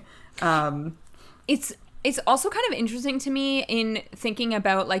memory. It's also kind of interesting to me in thinking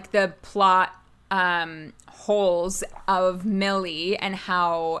about like the plot holes of Millie and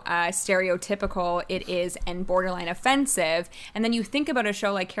how stereotypical it is and borderline offensive. And then you think about a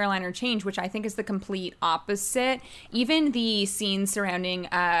show like Caroline or Change, which I think is the complete opposite. Even the scenes surrounding,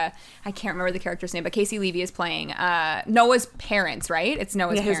 I can't remember the character's name, but Casey Levy is playing Noah's parents, right? It's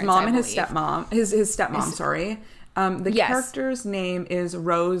Noah's parents, his mom and his stepmom. His stepmom, sorry. The character's name is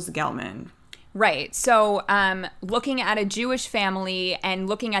Rose Gelman. Right. So looking at a Jewish family and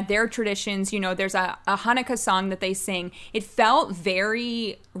looking at their traditions, you know, there's a Hanukkah song that they sing. It felt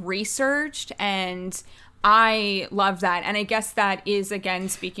very researched and I love that. And I guess that is, again,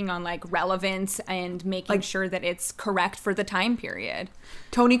 speaking on like relevance and making sure that it's correct for the time period.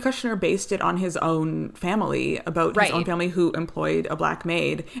 Tony Kushner based it on his own family, about his own family who employed a black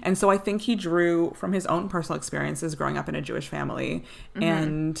maid. And so I think he drew from his own personal experiences growing up in a Jewish family.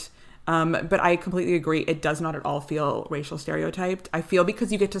 And but I completely agree. It does not at all feel racial stereotyped. I feel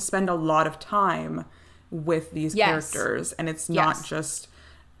because you get to spend a lot of time with these characters, and it's not just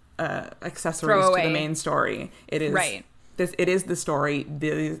accessories to the main story. It is it is the story.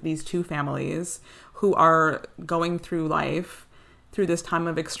 These two families who are going through life through this time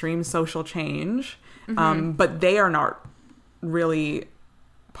of extreme social change, but they are not really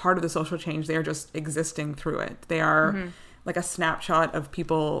part of the social change. They are just existing through it. They are like a snapshot of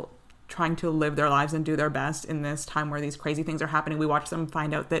people trying to live their lives and do their best in this time where these crazy things are happening. We watch them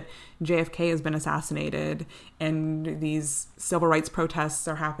find out that JFK has been assassinated and these civil rights protests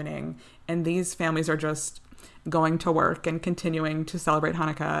are happening, and these families are just going to work and continuing to celebrate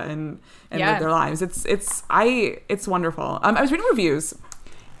Hanukkah and live their lives. It's wonderful. I was reading reviews,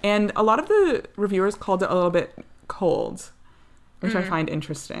 and a lot of the reviewers called it a little bit cold, which I find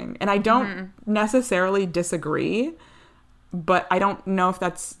interesting. And I don't necessarily disagree, but I don't know if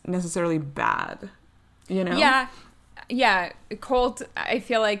that's necessarily bad, you know? Yeah. Cold, I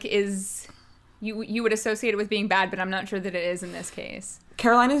feel like is... You would associate it with being bad, but I'm not sure that it is in this case.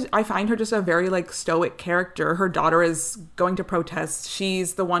 Caroline I find her just a very like stoic character. Her daughter is going to protest.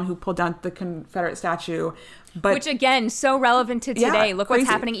 She's the one who pulled down the Confederate statue. But which again, so relevant to today. Look what's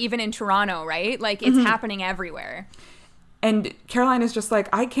happening even in Toronto, right? Like it's happening everywhere. And Caroline is just like,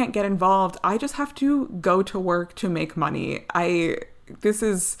 I can't get involved. I just have to go to work to make money. I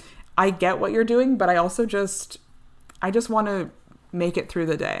get what you're doing, but I just want to make it through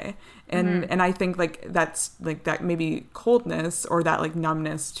the day. And I think like that's like that maybe coldness or that like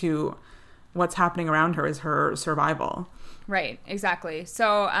numbness to what's happening around her is her survival. Right, exactly.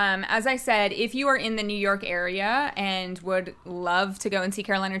 So as I said, if you are in the New York area and would love to go and see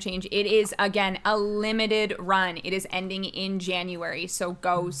Carolina Change, it is, again, a limited run. It is ending in January, so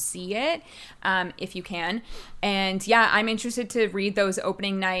go see it if you can. And yeah, I'm interested to read those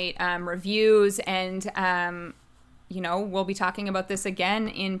opening night reviews, and we'll be talking about this again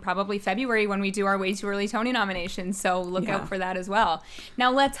in probably February when we do our Way Too Early Tony nominations. So look out for that as well.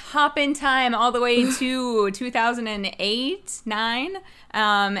 Now let's hop in time all the way to 2008, 9.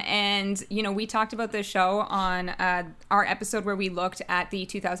 And, we talked about this show on our episode where we looked at the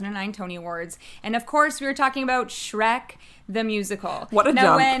 2009 Tony Awards. And of course, we were talking about Shrek, the musical. What a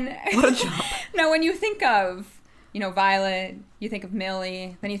jump. What a jump. Now, when you think of Violet, you think of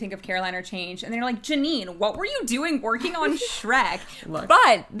Millie, then you think of Carolina Change, and then you're like, Janine, what were you doing working on Shrek?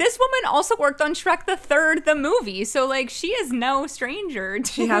 But this woman also worked on Shrek the Third, the movie, so like she is no stranger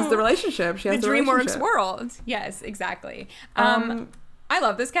to she has the relationship. She has the DreamWorks world. Yes, exactly. I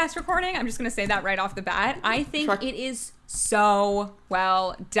love this cast recording. I'm just going to say that right off the bat. I think it is so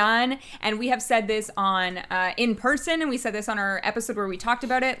well done. And we have said this on in person, and we said this on our episode where we talked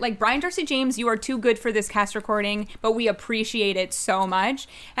about it. Like, Brian Darcy James, you are too good for this cast recording, but we appreciate it so much.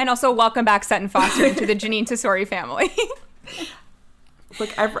 And also, welcome back Sutton Foster to the Janine Tesori family.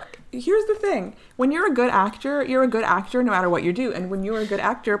 Look, here's the thing. When you're a good actor no matter what you do. And when you're a good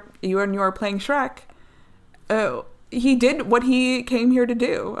actor, you are playing Shrek, he did what he came here to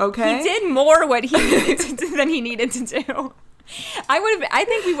do, okay? He did more what he needed to do than he needed to do. I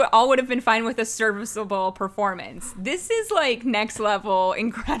think we all would have been fine with a serviceable performance. This is like next level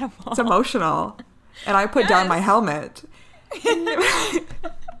incredible. It's emotional. And I put down my helmet.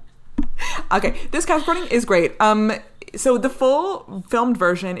 Okay, this cast recording is great. So the full filmed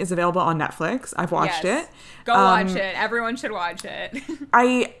version is available on Netflix. I've watched it. Go watch it. Everyone should watch it.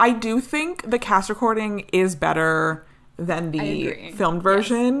 I do think the cast recording is better than the filmed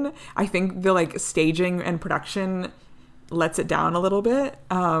version. Yes. I think the like staging and production lets it down a little bit.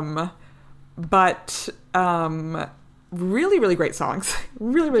 But really, really great songs.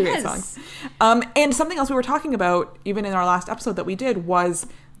 Really, really great songs. And something else we were talking about even in our last episode that we did was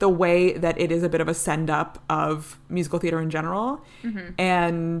the way that it is a bit of a send-up of musical theater in general.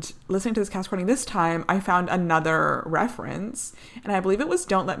 And listening to this cast recording this time, I found another reference, and I believe it was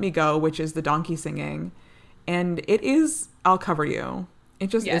Don't Let Me Go, which is the donkey singing, and it is I'll Cover You.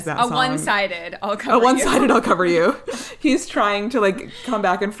 It just is that song. A one-sided I'll Cover You. He's trying to like come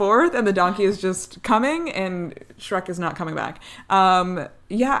back and forth, and the donkey is just coming, and Shrek is not coming back. So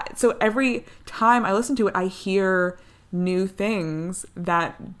every time I listen to it, I hear new things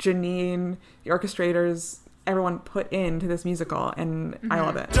that Janine, the orchestrators, everyone put into this musical, and I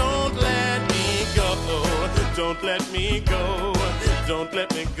love it. Don't let me go, don't let me go, don't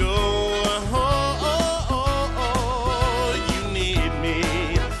let me go. Oh, oh, oh.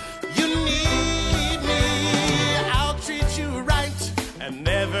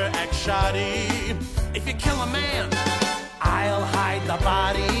 kill a man, I'll hide the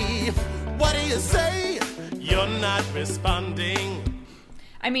body. What do you say? You're not responding.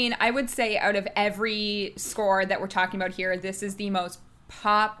 I mean, I would say out of every score that we're talking about here, this is the most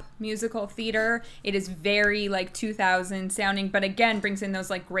pop musical theater. It is very like 2000 sounding, but again, brings in those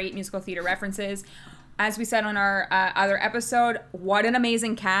like great musical theater references. As we said on our other episode, what an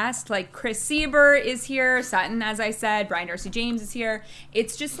amazing cast. Like Chris Sieber is here, Sutton, as I said, Brian Darcy James is here.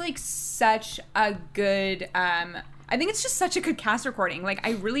 It's just like such a good, I think it's just such a good cast recording. Like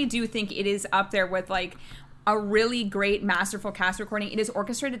I really do think it is up there with like a really great, masterful cast recording. It is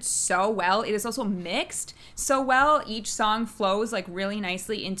orchestrated so well. It is also mixed so well. Each song flows like really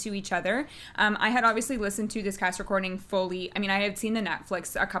nicely into each other. I had obviously listened to this cast recording fully. I mean, I had seen the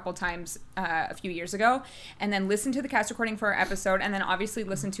Netflix a couple times a few years ago, and then listened to the cast recording for our episode, and then obviously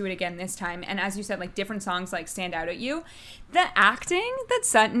listened to it again this time. And as you said, like different songs like stand out at you. The acting that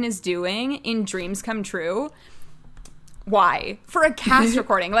Sutton is doing in Dreams Come True, why? For a cast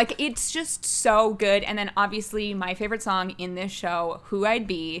recording. Like, it's just so good. And then, obviously, my favorite song in this show, Who I'd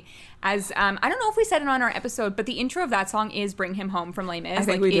Be, as, I don't know if we said it on our episode, but the intro of that song is Bring Him Home from Les Mis. I think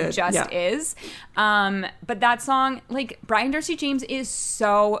like, we it did. just is. But that song, like, Brian Darcy James is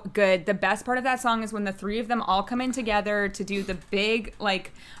so good. The best part of that song is when the three of them all come in together to do the big,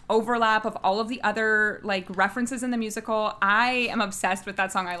 like, overlap of all of the other like references in the musical. I am obsessed with that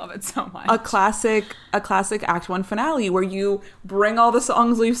song. I love it so much. A classic Act 1 finale where you bring all the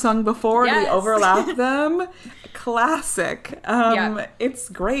songs we've sung before and we Yes. overlap them. Classic. Yeah. It's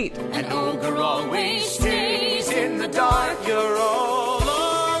great. An ogre always stays in the dark. You're all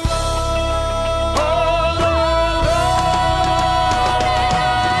alone. All alone.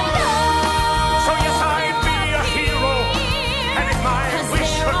 So yes, I'd be a hero, and if my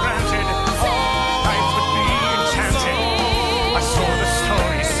wish were granted, life would be enchanted. I saw the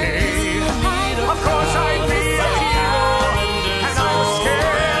story say. Of course I'd be a hero, and I would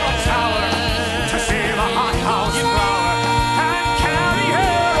scale a tower to save a hothouse flower and carry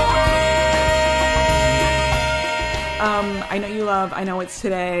her away. I Know You Love, I Know It's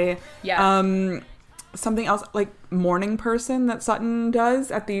Today. Yeah. Something else like Morning Person that Sutton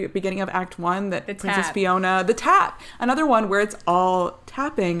does at the beginning of Act 1 that The Princess tap. Fiona, the tap. Another one where it's all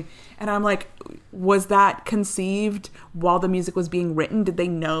tapping. And I'm like, was that conceived while the music was being written? Did they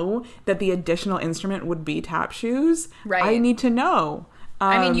know that the additional instrument would be tap shoes? Right. I need to know.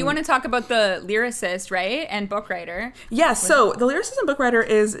 I mean, you want to talk about the lyricist, right? And book writer. Yes, so the lyricist and book writer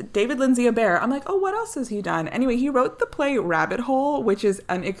is David Lindsay Abaire. I'm like, oh, what else has he done? Anyway, he wrote the play Rabbit Hole, which is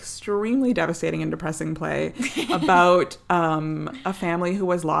an extremely devastating and depressing play about a family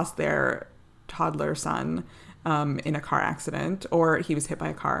who has lost their toddler son in a car accident, or he was hit by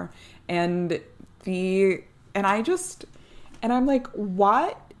a car. And I'm like,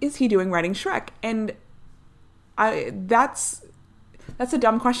 what is he doing writing Shrek? And that's a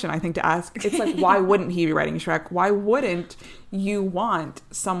dumb question, I think, to ask. It's like, why wouldn't he be writing Shrek? Why wouldn't you want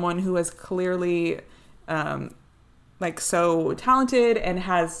someone who is clearly like so talented and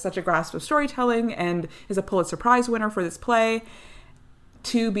has such a grasp of storytelling and is a Pulitzer Prize winner for this play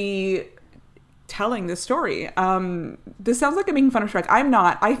to be telling this story? This sounds like I'm making fun of Shrek. I'm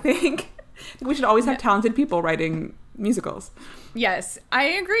not. I think we should always have talented people writing musicals. Yes, I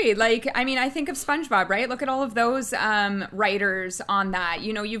agree. Like, I mean, I think of SpongeBob, right? Look at all of those writers on that.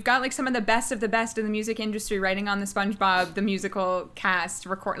 You know, you've got like some of the best in the music industry writing on the SpongeBob, the musical cast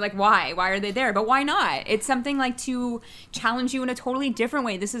record. Like, why? Why are they there? But why not? It's something like to challenge you in a totally different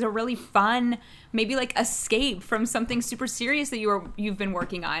way. This is a really fun, maybe like escape from something super serious that you've been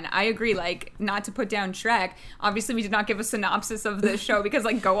working on. I agree. Like, not to put down Shrek. Obviously, we did not give a synopsis of the show because,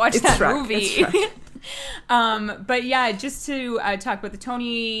 like, go watch that Shrek. movie. It's Shrek. But yeah, just to talk about the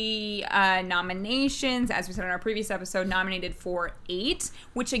Tony nominations, as we said in our previous episode, nominated for 8,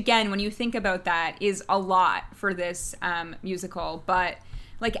 which again, when you think about that, is a lot for this musical. But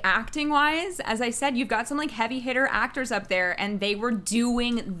like acting wise, as I said, you've got some like heavy hitter actors up there, and they were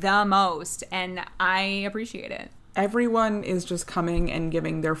doing the most, and I appreciate it. Everyone is just coming and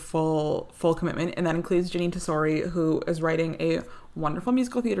giving their full commitment, and that includes Janine Tesori, who is writing a wonderful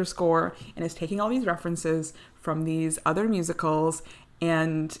musical theater score and is taking all these references from these other musicals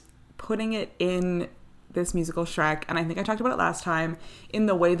and putting it in this musical Shrek. And I think I talked about it last time, in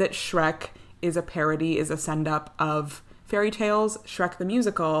the way that Shrek is a parody, is a send-up of fairy tales. Shrek the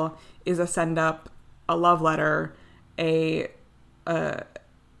musical is a send-up, a love letter, a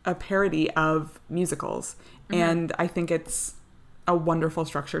parody of musicals. Mm-hmm. And I think it's a wonderful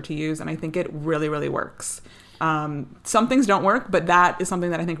structure to use, and I think it really, really works. Some things don't work, but that is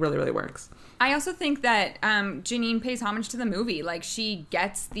something that I think really, really works. I also think that Janine pays homage to the movie. Like, she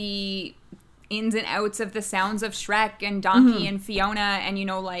gets the ins and outs of the sounds of Shrek and Donkey and Fiona and, you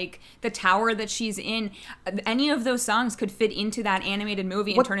know, like the tower that she's in. Any of those songs could fit into that animated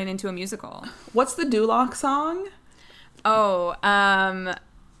movie and turn it into a musical. What's the Duloc song? Oh, I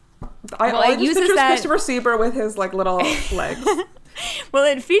it just uses picture that- Christopher Sieber with his like little legs. well,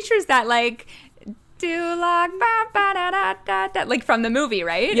 it features that like Duloc, ba, ba, da, da, da, da, like from the movie,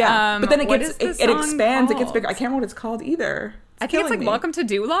 right? Yeah, but then it what gets is the it song expands. It gets called? bigger. I can't remember what it's called either. I think it's like Welcome to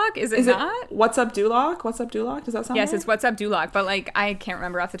Duloc. Is it not? What's Up Duloc? What's Up Duloc? Does that sound Yes, right? it's What's Up Duloc, but like I can't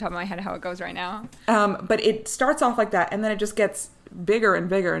remember off the top of my head how it goes right now. But it starts off like that, and then it just gets bigger and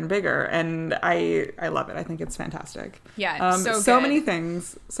bigger and bigger, and I love it. I think it's fantastic. Yeah, so good. many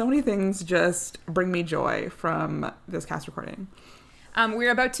things just bring me joy from this cast recording.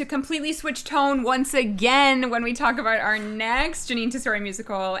 We're about to completely switch tone once again when we talk about our next Janine Tesori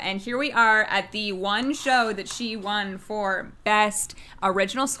musical. And here we are at the one show that she won for Best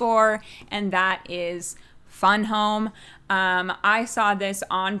Original Score, and that is Fun Home. I saw this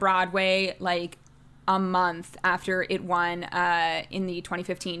on Broadway like a month after it won in the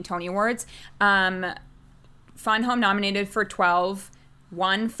 2015 Tony Awards. Fun Home nominated for 12,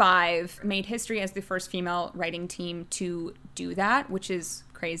 won 5, made history as the first female writing team to do that, which is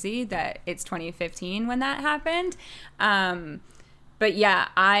crazy that it's 2015 when that happened. But yeah,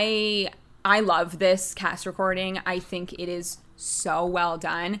 I love this cast recording. I think it is so well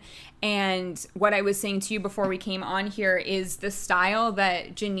done. And what I was saying to you before we came on here is the style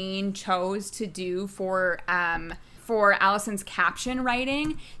that Janine chose to do for Allison's caption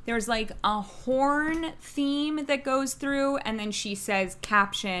writing. There's like a horn theme that goes through, and then she says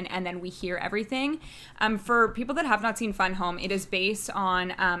caption, and then we hear everything. For people that have not seen Fun Home, it is based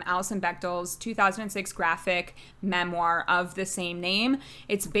on Alison Bechdel's 2006 graphic memoir of the same name.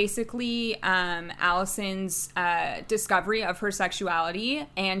 It's basically Allison's discovery of her sexuality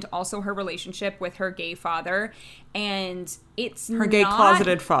and also her relationship with her gay father. And it's Her gay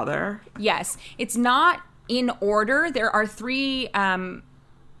closeted father. Yes. It's not in order. There are 3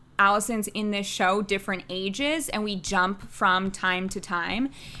 Allisons in this show, different ages, and we jump from time to time.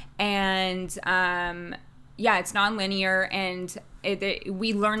 And yeah, it's non-linear, and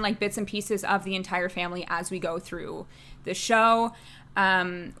we learn like bits and pieces of the entire family as we go through the show.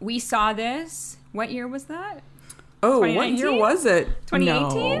 We saw this. What year was that? Oh, what year was it?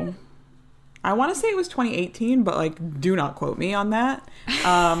 2018? No. I want to say it was 2018, but like, do not quote me on that.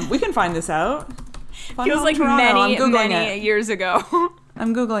 We can find this out. Fun Feels Home like Toronto. many years ago.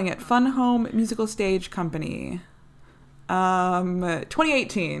 I'm Googling it. Fun Home Musical Stage Company.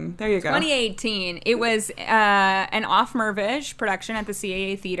 2018. There you go. 2018. It was an off-Mirvish production at the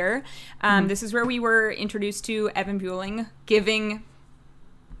CAA Theater. This is where we were introduced to Evan Bueling giving,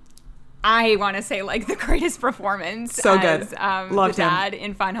 I want to say, like the greatest performance so as good. The dad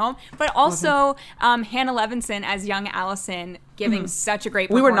in Fun Home, but also Hannah Levinson as young Allison giving such a great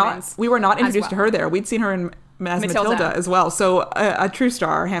performance. We were not introduced well. to her there. We'd seen her in as Matilda as well. So a true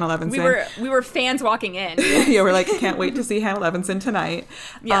star, Hannah Levinson. We were fans walking in. Yeah, we're like, can't wait to see Hannah Levinson tonight.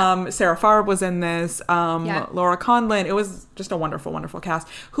 Yeah. Sarah Farb was in this. Laura Conlon. It was just a wonderful, wonderful cast.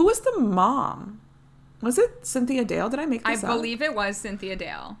 Who was the mom? Was it Cynthia Dale? Did I make this up? I believe it was Cynthia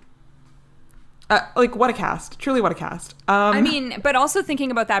Dale. Like, what a cast. Truly, what a cast. I mean, but also thinking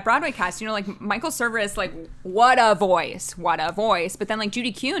about that Broadway cast, you know, like Michael Cerveris, like, what a voice. But then, like,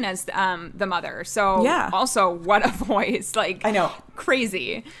 Judy Kuhn as the mother. So, yeah. Also, what a voice. Like, I know.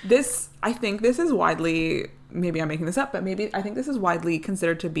 Crazy. I think this is widely, maybe I'm making this up, but I think this is widely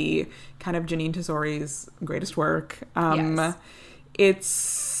considered to be kind of Janine Tesori's greatest work.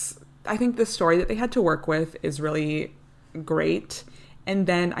 Yes. I think the story that they had to work with is really great. And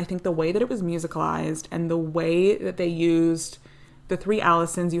then I think the way that it was musicalized and the way that they used the 3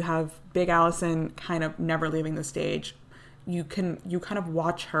 Allisons, you have Big Allison kind of never leaving the stage. You kind of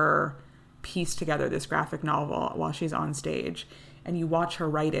watch her piece together this graphic novel while she's on stage, and you watch her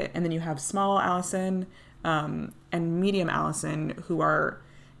write it. And then you have Small Allison and Medium Allison, who are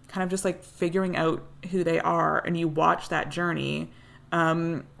kind of just like figuring out who they are, and you watch that journey.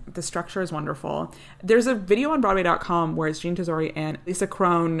 The structure is wonderful. There's a video on Broadway.com where it's Jean Tesori and Lisa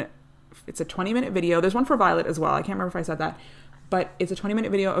Crone. It's a 20-minute video. There's one for Violet as well. I can't remember if I said that. But it's a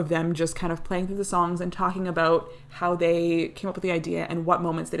 20-minute video of them just kind of playing through the songs and talking about how they came up with the idea and what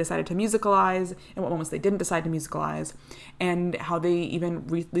moments they decided to musicalize and what moments they didn't decide to musicalize. And how they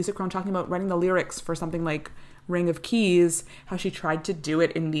even, Lisa Crone talking about writing the lyrics for something like Ring of Keys, how she tried to do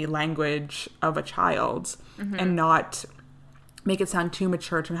it in the language of a child and not make it sound too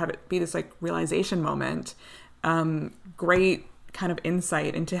mature to have it be this like realization moment. Great kind of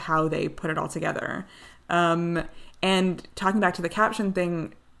insight into how they put it all together. And talking back to the caption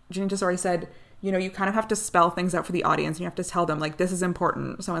thing, Janine Tesori said, you know, you kind of have to spell things out for the audience, and you have to tell them, like, this is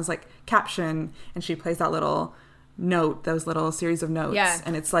important. Someone's like, caption, and she plays that little note, those little series of notes. Yeah.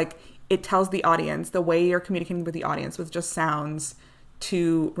 And it's like, it tells the audience, the way you're communicating with the audience with just sounds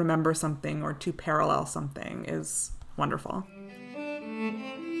to remember something or to parallel something is wonderful.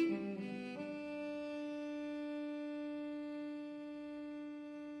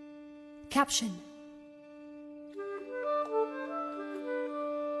 Caption.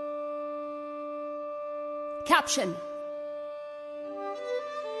 Caption.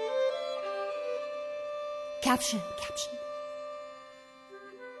 Caption. Caption.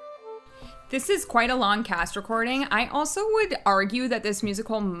 This is quite a long cast recording. I also would argue that this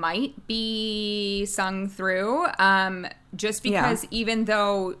musical might be sung through, just because even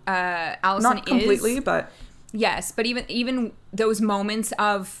though Allison Not completely, is... but... Yes, but even those moments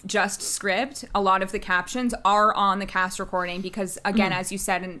of just script, a lot of the captions are on the cast recording because, again, as you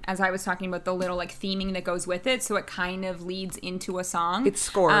said, and as I was talking about the little like theming that goes with it, so it kind of leads into a song. It's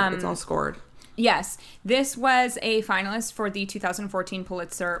scored. It's all scored. Yes, this was a finalist for the 2014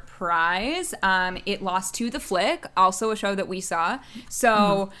 Pulitzer Prize. It lost to The Flick, also a show that we saw.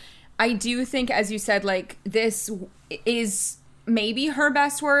 So I do think, as you said, like this is maybe her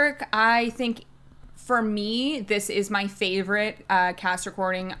best work. I think for me, this is my favorite cast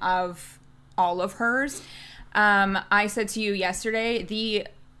recording of all of hers. I said to you yesterday, the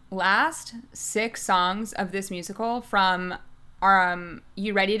last 6 songs of this musical from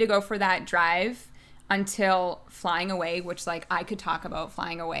You Ready to Go for That Drive until Flying Away, which like I could talk about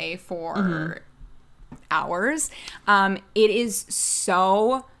Flying Away for hours. It is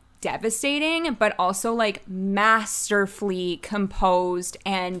so devastating, but also like masterfully composed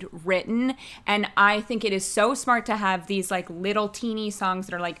and written. And I think it is so smart to have these like little teeny songs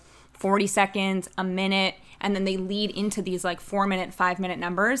that are like 40 seconds, a minute, and then they lead into these like 4-minute, 5-minute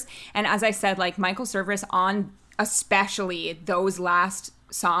numbers. And as I said, like Michael Cerveris on especially those last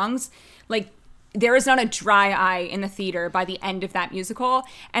songs, like there is not a dry eye in the theater by the end of that musical.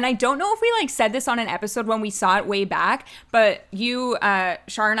 And I don't know if we like said this on an episode when we saw it way back, but you,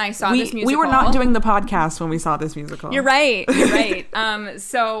 Shar and I saw this musical. We were not doing the podcast when we saw this musical. You're right. You're right.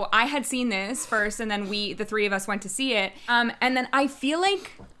 So I had seen this first, and then the 3 of us went to see it. And then I feel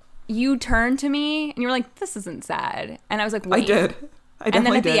like you turned to me and you were like, this isn't sad. And I was like, wait. I did. I definitely and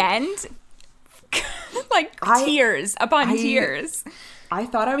then at did. the end, like tears upon tears. I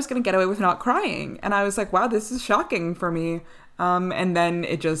thought I was going to get away with not crying. And I was like, wow, this is shocking for me. And then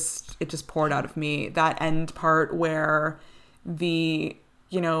it just poured out of me. That end part where is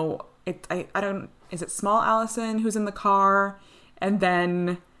it small Allison who's in the car? And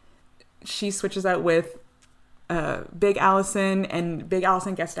then she switches out with big Allison, and big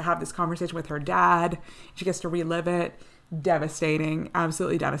Allison gets to have this conversation with her dad. She gets to relive it. Devastating.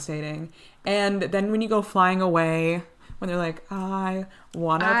 Absolutely devastating. And then when you go Flying Away, when they're like, I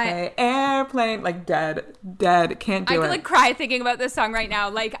want to play airplane, like dead, can't do it. I could like cry thinking about this song right now.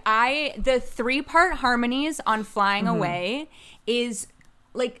 Like the 3-part harmonies on Flying Away is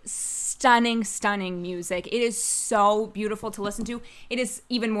like stunning music. It is so beautiful to listen to. It is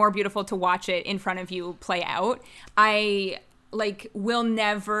even more beautiful to watch it in front of you play out. I like will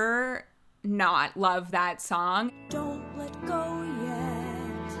never not love that song. Don't let go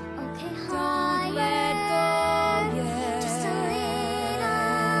yet. Okay, don't let go yet. Just a little.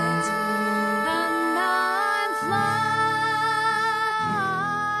 And I'm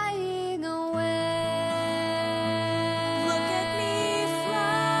flying away. Look at me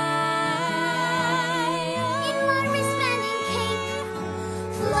fly in my resplendent cape.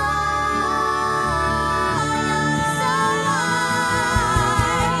 Fly so high.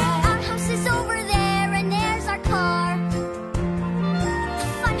 Our house is over there, and there's our car.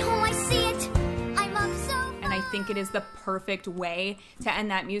 Fun home, I see it. I'm up so far. And I think it is the perfect way to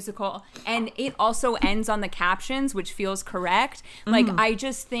end that musical. And it also ends on the captions, which feels correct. Like, I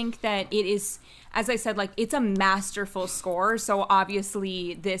just think that it is, as I said, like, it's a masterful score. So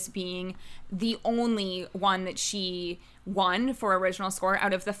obviously this being the only one that she won for original score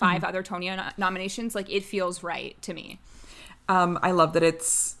out of the 5 other Tony nominations, like, it feels right to me. I love that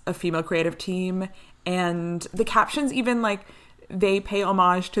it's a female creative team, and the captions even like they pay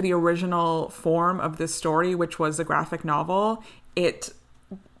homage to the original form of this story, which was a graphic novel. It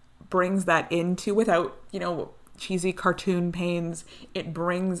brings that into, without, cheesy cartoon pains, it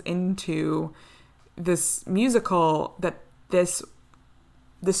brings into this musical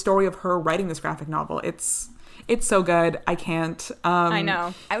the story of her writing this graphic novel. It's so good. I can't. I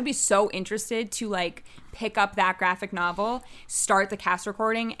know. I would be so interested to like pick up that graphic novel, start the cast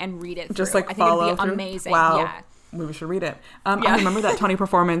recording, and read it through. Just like I think follow it'd be through? amazing. Wow. Yeah. we should read it. I remember that Tony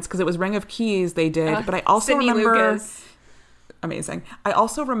performance because it was Ring of Keys they did, but I also Sydney remember Lucas. amazing. I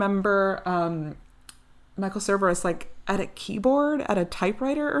also remember Michael Cerveris like at a keyboard at a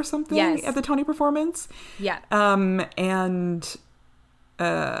typewriter or something at the Tony performance. Yeah. And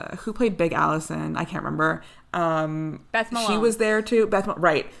who played Big Allison? I can't remember. Beth Malone. She was there too.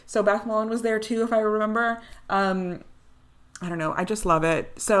 Right. So Beth Malone was there too, if I remember. I don't know. I just love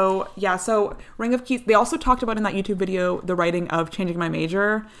it. So yeah. So Ring of Keys. They also talked about in that YouTube video the writing of Changing My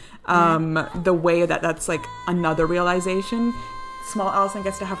Major, the way that's like another realization. Small Allison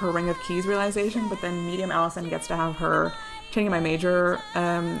gets to have her Ring of Keys realization, but then Medium Allison gets to have her Changing My Major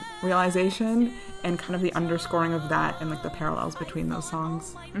realization, and kind of the underscoring of that and like the parallels between those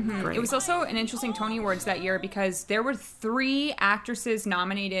songs. Great. It was also an interesting Tony Awards that year because there were 3 actresses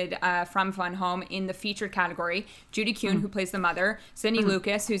nominated from Fun Home in the featured category. Judy Kuhn, who plays the mother, Sydney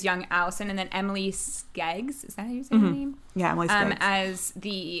Lucas, who's young Allison, and then Emily Skeggs, is that how you say her name? Yeah, Emily Skeggs. As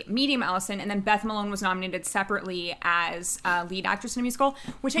the medium Allison, and then Beth Malone was nominated separately as lead actress in a musical,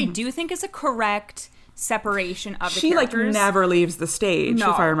 which I do think is a correct separation of the she characters. Like never leaves the stage,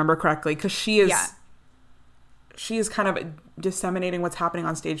 No. if I remember correctly, because she is kind of disseminating what's happening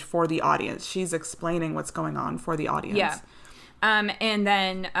on stage for the audience. She's explaining what's going on for the audience. Yeah. And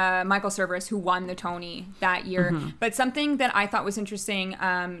then Michael Cerveris, who won the Tony that year. But something that I thought was interesting,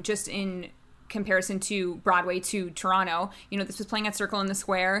 just in comparison to Broadway to Toronto, this was playing at Circle in the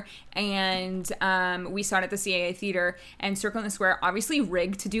Square, and we saw it at the CAA Theatre, and Circle in the Square obviously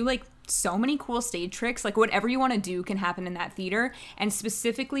rigged to do like so many cool stage tricks. Like whatever you want to do can happen in that theater. And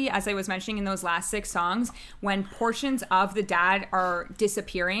specifically, as I was mentioning in those last 6 songs, when portions of the dad are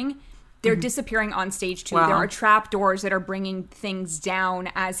disappearing, they're disappearing on stage too. Wow. There are trap doors that are bringing things down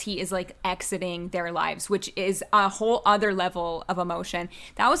as he is like exiting their lives, which is a whole other level of emotion.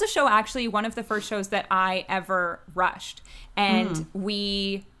 That was a show, actually one of the first shows that I ever rushed, and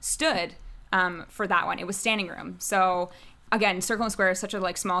we stood for that one. It was standing room. So again, Circle and Square is such a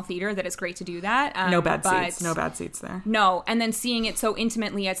like small theater that it's great to do that. No bad seats there. No, and then seeing it so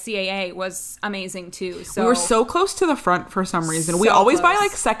intimately at CAA was amazing too. So We were so close to the front for some reason. We So always buy close.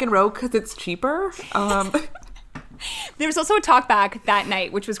 like second row because it's cheaper. there was also a talk back that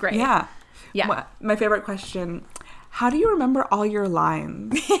night, which was great. Yeah. Yeah. My favorite question: how do you remember all your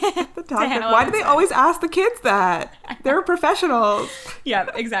lines? The talk Hannah Why do they Levinson. always ask the kids that? They're professionals. Yeah,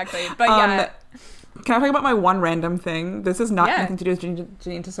 exactly. But yeah. Can I talk about my one random thing? This is not Yeah. nothing to do with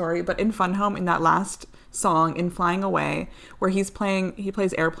Janine Tesori, but in Fun Home, in that last song, in Flying Away, where he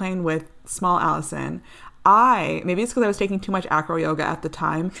plays Airplane with Small Allison. Maybe it's because I was taking too much acro yoga at the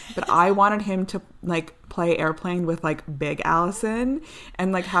time, but I wanted him to like play Airplane with like Big Allison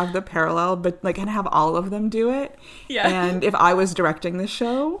and like have the parallel, but like and have all of them do it. Yeah. And if I was directing the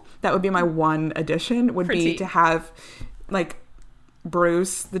show, that would be my one addition, would be Pretty. to have like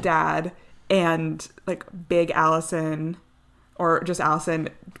Bruce, the dad, and like Big Allison or just Allison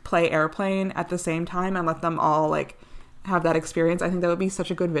play Airplane at the same time and let them all like have that experience. I think that would be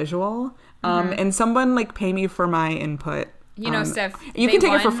such a good visual. And someone like pay me for my input. Steph, you they can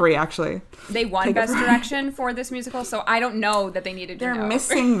take it for won- free, actually. They won Take it Best for- Direction for this musical, so I don't know that they needed to They're know.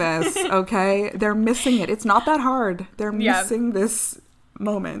 missing this, okay? They're missing it. It's not that hard. They're Yeah. missing this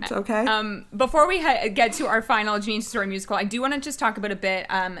moment, okay? Before we get to our final Janine Tesori musical, I do want to just talk about a bit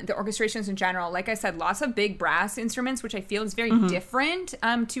the orchestrations in general. Like I said, lots of big brass instruments, which I feel is very different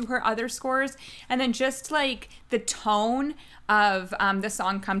to her other scores. And then just like the tone of the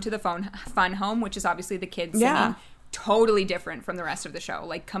song "Come to the Fun Home," which is obviously the kids singing. Yeah. Totally different from the rest of the show,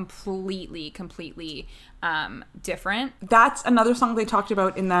 like completely different. That's another song they talked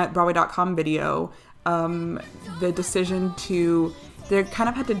about in that Broadway.com video. The decision they kind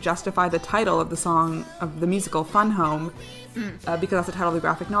of had to justify the title of the song, of the musical Fun Home, because that's the title of the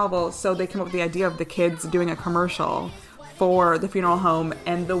graphic novel. So they came up with the idea of the kids doing a commercial for the funeral home,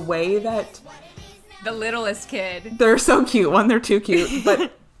 and the way that The littlest kid. they're so cute. One, they're too cute,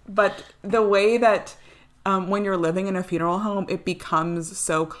 but the way that when you're living in a funeral home, it becomes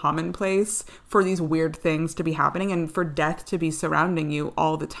so commonplace for these weird things to be happening and for death to be surrounding you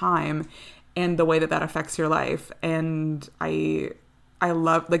all the time, and the way that affects your life. And I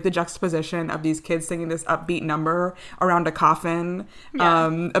love like the juxtaposition of these kids singing this upbeat number around a coffin,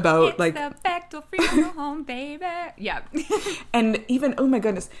 about It's like the Bechtel funeral home, baby. Yeah. And even, oh my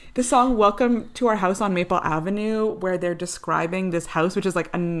goodness, the song "Welcome to Our House on Maple Avenue," where they're describing this house, which is like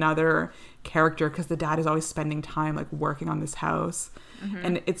another character because the dad is always spending time like working on this house.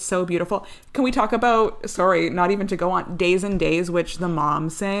 And it's so beautiful. Can we talk about, sorry, not even to go on, Days and Days, which the mom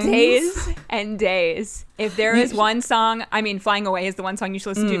sings? Days and Days. If there is one song, I mean, Flying Away is the one one song you should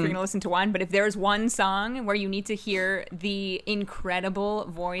listen to if you're going to listen to one. But if there's one song where you need to hear the incredible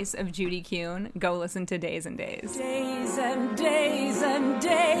voice of Judy Kuhn, go listen to Days and Days. Days and days and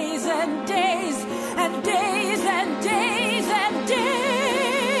days and days and days and days and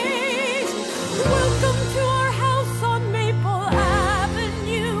days. Welcome to our house on Maple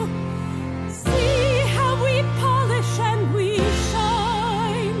Avenue. See how we polish and we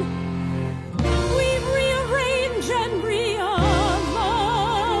shine. We rearrange and realign.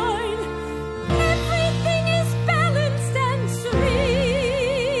 Everything is balanced and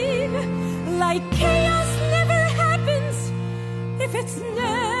serene. Like chaos never happens if it's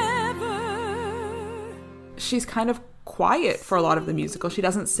never. She's kind of quiet for a lot of the musical. She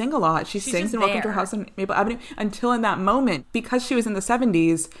doesn't sing a lot. She sings just in Welcome to Her there. House on Maple Avenue until in that moment. Because she was in the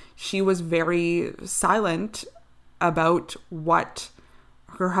 70s, she was very silent about what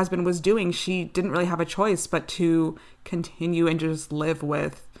her husband was doing. She didn't really have a choice but to continue and just live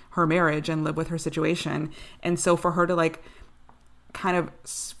with her marriage and live with her situation. And so for her to like kind of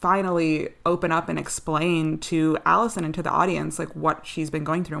finally open up and explain to Allison and to the audience like what she's been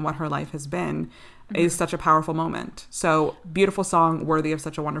going through and what her life has been is such a powerful moment. So beautiful song, worthy of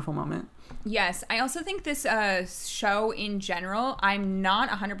such a wonderful moment. Yes, I also think this show in general, I'm not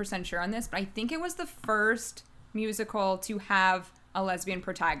 100% sure on this, but I think it was the first musical to have a lesbian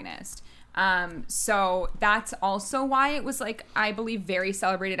protagonist. So that's also why it was like, I believe, very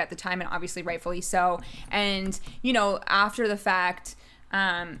celebrated at the time, and obviously rightfully so. And, you know, after the fact,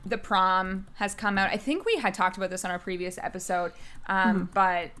 The Prom has come out. I think we had talked about this on our previous episode,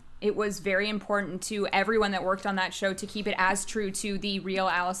 but it was very important to everyone that worked on that show to keep it as true to the real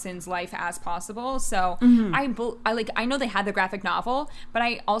Allison's life as possible. So I know they had the graphic novel, but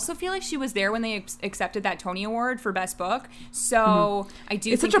I also feel like she was there when they accepted that Tony Award for Best Book. So I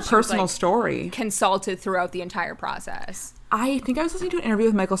do It's think such a that she was, personal like, story. consulted throughout the entire process. I think I was listening to an interview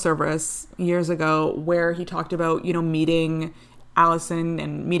with Michael Cerveris years ago where he talked about, you know, meeting Allison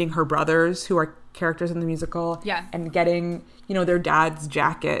and meeting her brothers who are characters in the musical. Yeah. And getting, you know, their dad's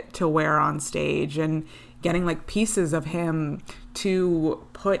jacket to wear on stage and getting like pieces of him to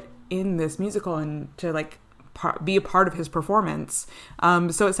put in this musical and to like be a part of his performance.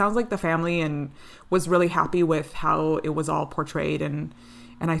 So it sounds like the family and was really happy with how it was all portrayed, and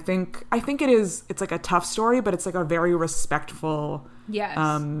I think it's like a tough story, but it's like a very respectful Yes.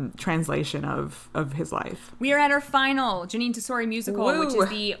 translation of his life. We are at our final Janine Tesori musical, Woo. which is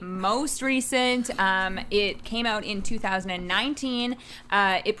the most recent. It came out in 2019.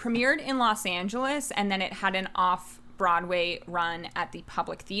 It premiered in Los Angeles, and then it had an off-Broadway run at the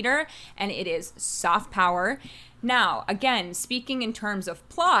Public Theater, and it is Soft Power. Now, again, speaking in terms of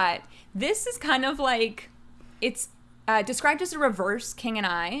plot, this is kind of like, it's described as a reverse King and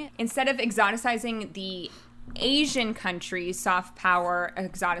I. Instead of exoticizing the Asian countries, Soft Power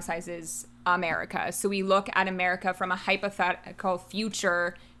exoticizes America. So we look at America from a hypothetical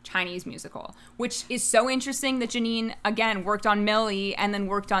future Chinese musical, which is so interesting that Janine, again, worked on Millie and then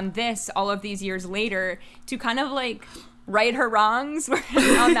worked on this all of these years later to kind of like right her wrongs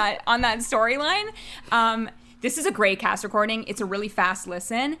on that storyline. This is a great cast recording. It's a really fast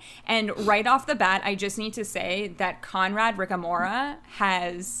listen. And right off the bat, I just need to say that Conrad Ricamora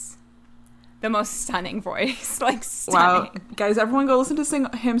has the most stunning voice. Like, stunning. Wow. Guys, everyone go listen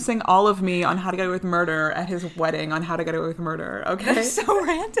to him sing All of Me on How to Get Away with Murder at his wedding on How to Get Away with Murder, okay? That's so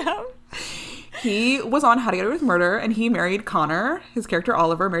random. He was on How to Get Away with Murder, and he married Connor. His character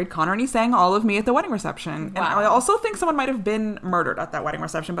Oliver married Connor, and he sang All of Me at the wedding reception. Wow. And I also think someone might have been murdered at that wedding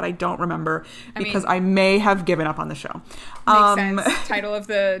reception, but I don't remember because I may have given up on the show. Makes sense. Title of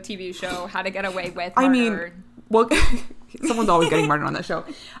the TV show, How to Get Away with Murder. I mean, well, someone's always getting murdered on that show.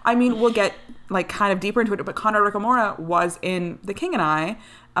 I mean, we'll get like kind of deeper into it, but Conrad Ricamora was in The King and I.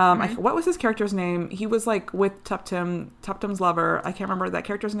 What was his character's name? He was like with Tuptim's lover. I can't remember that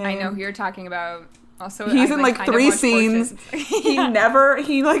character's name. I know who you're talking about. Also, he's I, in like kind of 3 watch scenes. portions.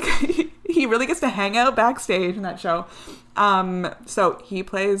 He really gets to hang out backstage in that show. So he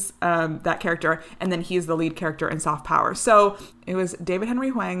plays that character, and then he's the lead character in Soft Power. So it was David Henry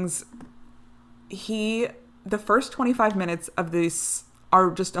Hwang's. The first 25 minutes of this are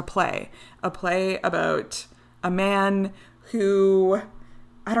just a play about a man who,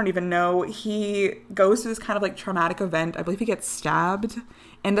 I don't even know, he goes through this kind of like traumatic event. I believe he gets stabbed,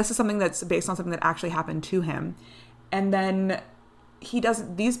 and this is something that's based on something that actually happened to him. And then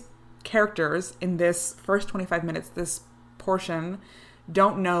these characters in this first 25 minutes, this portion,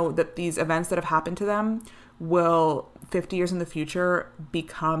 don't know that these events that have happened to them will 50 years in the future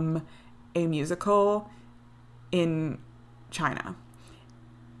become a musical in China.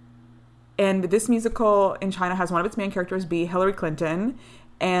 And this musical in China has one of its main characters be Hillary Clinton,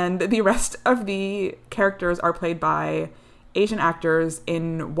 and the rest of the characters are played by Asian actors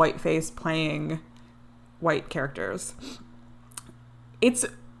in whiteface playing white characters. It's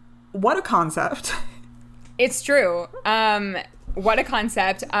what a concept. It's true. What a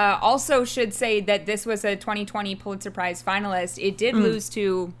concept. Also should say that this was a 2020 Pulitzer Prize finalist. It did lose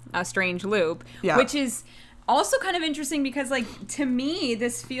to A Strange Loop, which is also kind of interesting because, like, to me,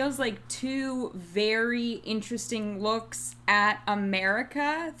 this feels like two very interesting looks at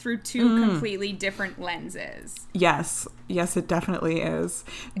America through two completely different lenses. Yes, it definitely is.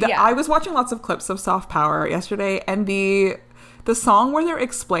 I was watching lots of clips of Soft Power yesterday, and the song where they're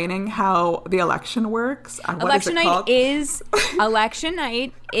explaining how the election works. Election night is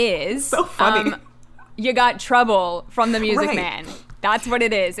so funny. You got trouble from the Music Man. That's what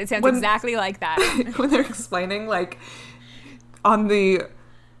it is. It sounds exactly like that. When they're explaining, like, on the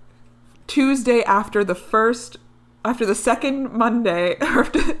Tuesday after the second Monday, or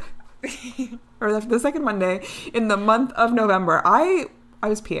after the second Monday in the month of November, I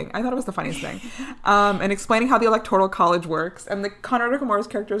was peeing. I thought it was the funniest thing. And explaining how the Electoral College works. And the Conrad Ricamoro's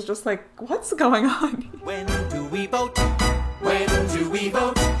character is just like, what's going on? When do we vote? When do we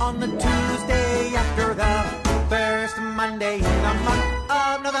vote? On the Tuesday after the first Monday in the month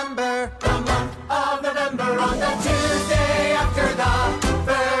of November. The month of November. On the Tuesday after the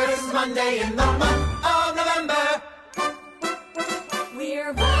first Monday in the month of November.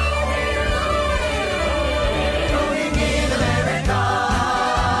 We're voting in America.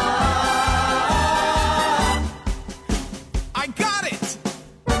 I got it!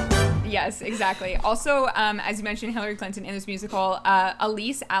 Yes, exactly. Also, as you mentioned, Hillary Clinton in this musical,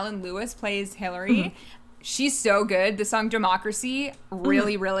 Elise Allen Lewis plays Hillary. She's so good. The song Democracy,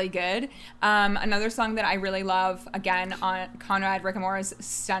 really, really good. Another song that I really love, again, on Conrad Ricamoro's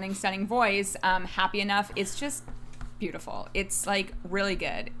stunning, stunning voice, Happy Enough. It's just beautiful. It's, like, really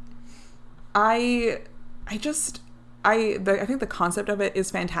good. I think the concept of it is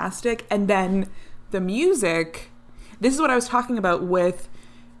fantastic. And then the music, this is what I was talking about with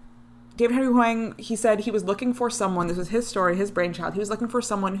David Henry Hwang. He said he was looking for someone, this was his story, his brainchild. He was looking for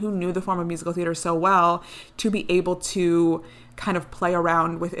someone who knew the form of musical theater so well to be able to kind of play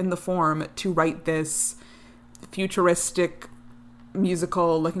around within the form to write this futuristic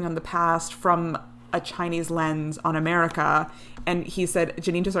musical looking on the past from a Chinese lens on America. And he said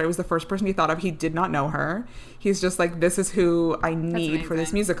Jeanine Tesori was the first person he thought of. He did not know her. He's just like, this is who I need for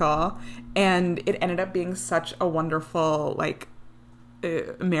this musical. And it ended up being such a wonderful, like,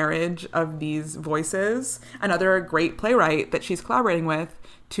 marriage of these voices. Another great playwright that she's collaborating with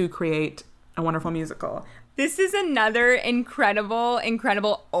to create a wonderful musical. This is another incredible,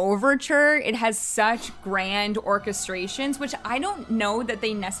 incredible overture. It has such grand orchestrations, which I don't know that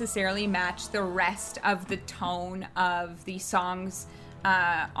they necessarily match the rest of the tone of the songs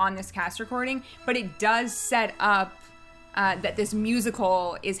on this cast recording, but it does set up that this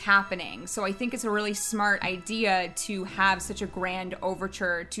musical is happening. So I think it's a really smart idea to have such a grand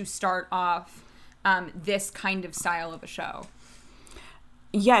overture to start off this kind of style of a show.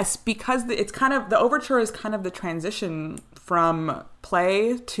 Yes, because it's kind of, the overture is kind of the transition from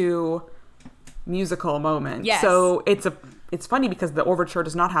play to musical moment. Yes. So it's funny because the overture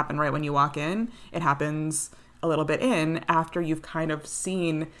does not happen right when you walk in. It happens a little bit in after you've kind of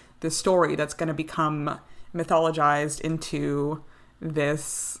seen the story that's going to become mythologized into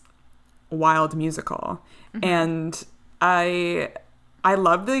this wild musical. Mm-hmm. And I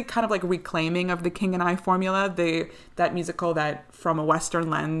love the kind of like reclaiming of the King and I formula, that musical that from a Western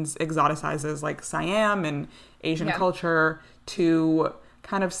lens exoticizes like Siam and Asian culture to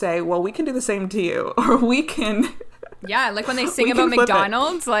kind of say, well, we can do the same to you, or we can... Yeah, like when they sing about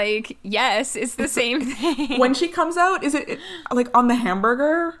McDonald's, like, yes, it's the same thing. When she comes out, is it like on the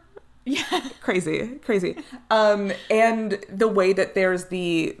hamburger? Yeah. Crazy. And the way that there's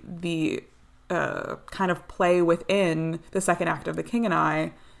the kind of play within the second act of The King and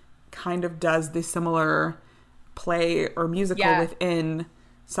I kind of does the similar play or musical within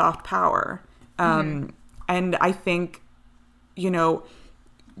Soft Power. And I think, Jeanine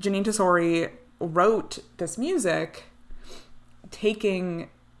Tesori wrote this music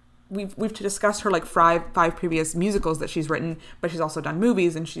we've discussed her like five previous musicals that she's written, but she's also done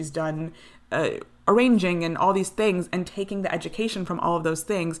movies and she's done arranging and all these things, and taking the education from all of those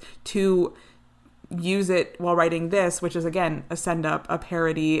things to use it while writing this, which is again a send-up, a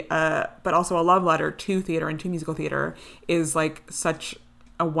parody, but also a love letter to theater and to musical theater, is like such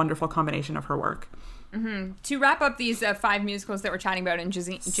a wonderful combination of her work. Mm-hmm. To wrap up these 5 musicals that we're chatting about in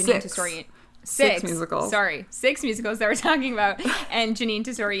Jeanine Tesori. Six musicals. Sorry, 6 musicals that we're talking about, and Jeanine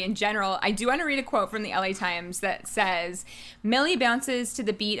Tesori in general. I do want to read a quote from the LA Times that says, Millie bounces to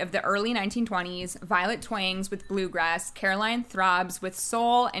the beat of the early 1920s, Violet twangs with bluegrass, Caroline throbs with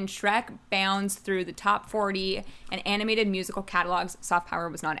soul, and Shrek bounds through the top 40 and animated musical catalogs. Soft Power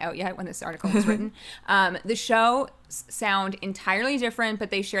was not out yet when this article was written. The show sound entirely different, but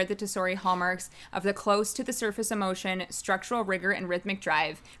they share the Tesori hallmarks of the close to the surface emotion, structural rigor, and rhythmic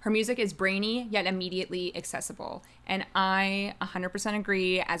drive. Her music is brainy, yet immediately accessible. And I 100%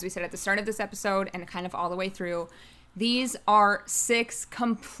 agree, as we said at the start of this episode and kind of all the way through. These are 6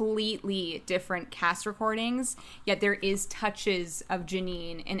 completely different cast recordings, yet there is touches of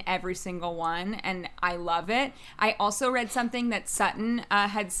Jeanine in every single one, and I love it. I also read something that Sutton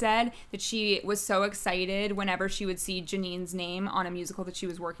had said, that she was so excited whenever she would see Janine's name on a musical that she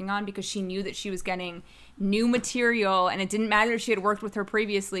was working on, because she knew that she was getting new material, and it didn't matter if she had worked with her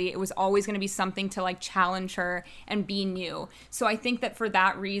previously. It was always going to be something to like challenge her and be new. So I think that for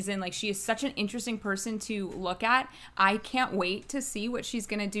that reason, like, she is such an interesting person to look at. I can't wait to see what she's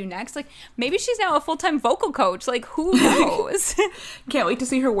going to do next. Like, maybe she's now a full-time vocal coach. Like, who knows? Can't wait to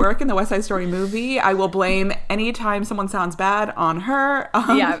see her work in the West Side Story movie. I will blame any time someone sounds bad on her.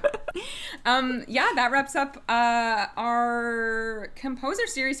 Yeah, that wraps up our composer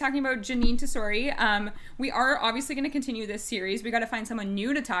series talking about Jeanine Tesori. We are obviously going to continue this series. We got to find someone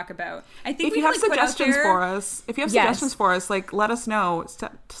new to talk about. I think if you have suggestions for us, like, let us know.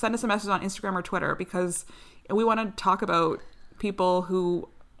 Send us a message on Instagram or Twitter, because we want to talk about people who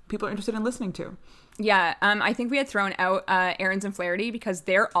people are interested in listening to. Yeah, I think we had thrown out Aarons and Flaherty because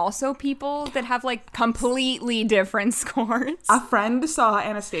they're also people that have like completely different scores. A friend saw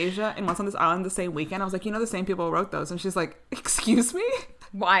Anastasia and Once on This Island the same weekend. I was like, the same people wrote those. And she's like, excuse me?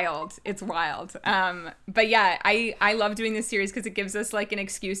 Wild. It's wild. But yeah, I love doing this series because it gives us like an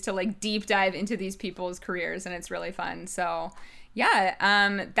excuse to like deep dive into these people's careers, and it's really fun. So yeah,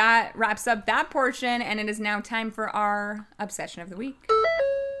 that wraps up that portion, and it is now time for our obsession of the week.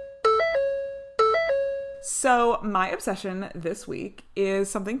 So my obsession this week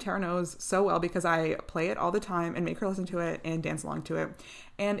is something Tara knows so well because I play it all the time and make her listen to it and dance along to it.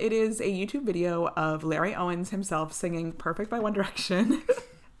 And it is a YouTube video of Larry Owens himself singing Perfect by One Direction.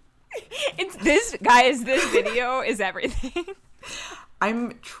 This video is everything.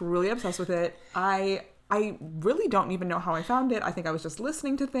 I'm truly obsessed with it. I really don't even know how I found it. I think I was just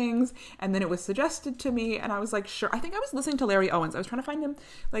listening to things, and then it was suggested to me, and I was like, sure. I think I was listening to Larry Owens. I was trying to find him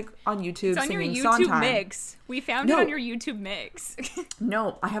like on YouTube. It's on your YouTube Sondheim. mix. We found it on your YouTube mix.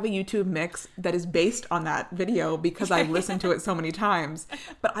 No, I have a YouTube mix that is based on that video because I've listened to it so many times.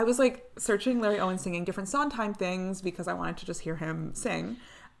 But I was like searching Larry Owens singing different Sondheim things because I wanted to just hear him sing.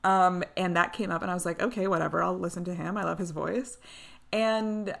 And that came up, and I was like, okay, whatever. I'll listen to him. I love his voice.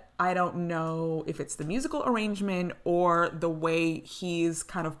 And I don't know if it's the musical arrangement or the way he's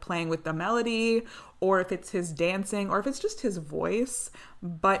kind of playing with the melody, or if it's his dancing, or if it's just his voice,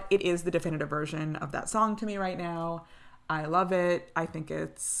 but it is the definitive version of that song to me right now. I love it. I think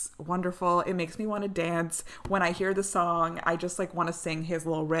it's wonderful. It makes me want to dance. When I hear the song, I just like want to sing his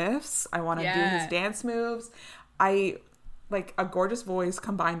little riffs. I want to do his dance moves. I like a gorgeous voice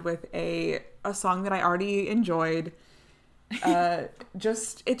combined with a song that I already enjoyed. It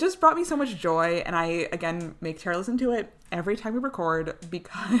just brought me so much joy, and I again make Tara listen to it every time we record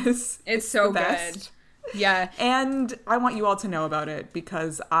because it's so good. Yeah. And I want you all to know about it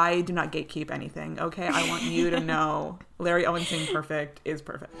because I do not gatekeep anything, okay? I want you to know Larry Owens singing Perfect is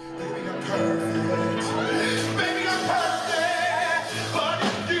perfect. Baby, I'm perfect. Baby, I'm perfect. But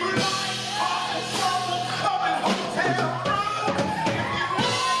if you like all trouble, come and hotel room. If you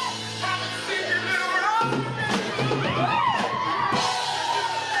like, have a secret little room.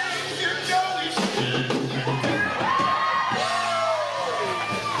 You know we should.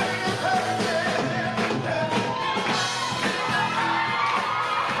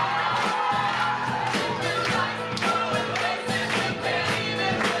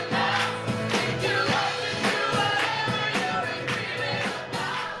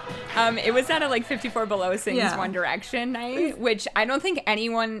 It was at a like 54 Below sings One Direction night, which I don't think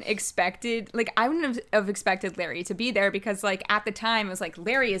anyone expected. Like, I wouldn't have expected Larry to be there because, like, at the time, it was like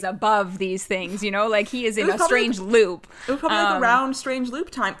Larry is above these things, you know, like he is in a strange loop. It was probably like around Strange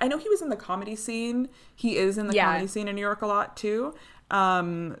Loop time. I know he was in the comedy scene. He is in the comedy scene in New York a lot too.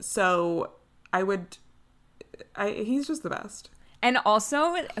 So he's just the best. And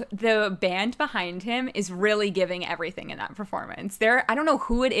also, the band behind him is really giving everything in that performance. I don't know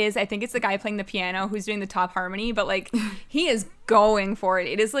who it is. I think it's the guy playing the piano who's doing the top harmony, but like he is going for it.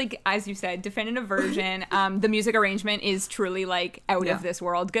 It is like, as you said, definitive version. The music arrangement is truly like out of this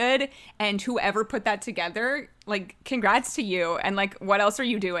world good. And whoever put that together, like, congrats to you. And like, what else are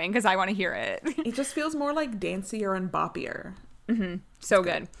you doing? Because I want to hear it. It just feels more like dancier and boppier. So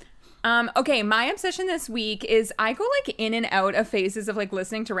good. Okay, my obsession this week is I go like in and out of phases of like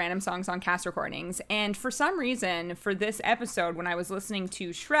listening to random songs on cast recordings. And for some reason, for this episode, when I was listening to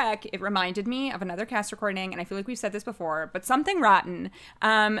Shrek, it reminded me of another cast recording. And I feel like we've said this before, but Something Rotten.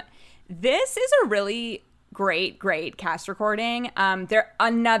 This is a really great cast recording. They're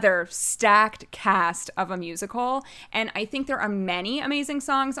another stacked cast of a musical, and I think there are many amazing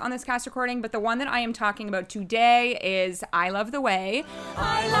songs on this cast recording, but the one that I am talking about today is I Love the Way.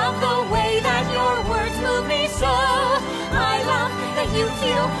 I love the way that your words move me so. I love that you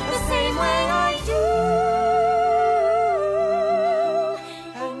feel the same way I do.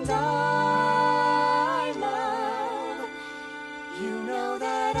 And I love, you know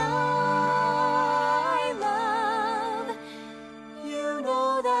that I love, you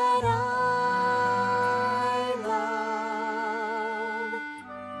know that I love.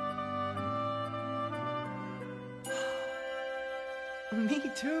 Me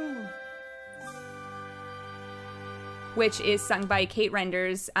too. Which is sung by Kate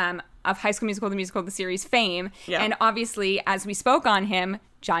Renders of High School Musical, the musical, the series fame. Yeah. And obviously, as we spoke on him,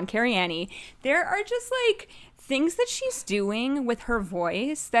 John Cariani, there are just like things that she's doing with her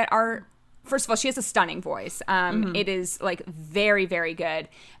voice that are, first of all, she has a stunning voice. It is like very, very good.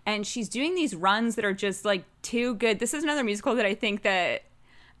 And she's doing these runs that are just like too good. This is another musical that I think that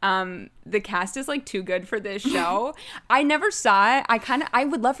the cast is like too good for this show. I never saw it. I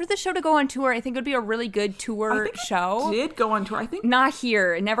would love for the show to go on tour. I think it would be a really good tour show. It did go on tour. I think Not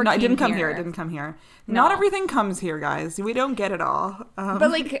here. It never no, came it didn't come here. here. It didn't come here. No. Not everything comes here, guys. We don't get it all.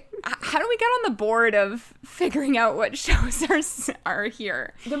 But like, how do we get on the board of figuring out what shows are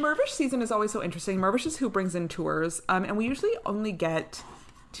here? The Mirvish season is always so interesting. Mirvish is who brings in tours, and we usually only get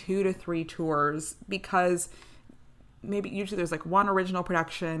 2 to 3 tours because usually there's like one original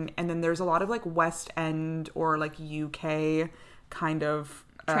production, and then there's a lot of like West End or like UK kind of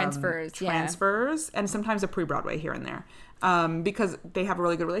transfers, and sometimes a pre-Broadway here and there, because they have a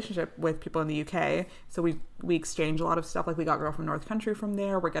really good relationship with people in the UK. So we exchange a lot of stuff. Like we got Girl from North Country from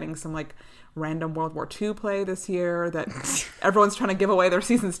there. We're getting some like random World War II play this year that everyone's trying to give away their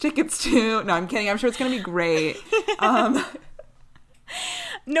season's tickets to. No, I'm kidding. I'm sure it's going to be great.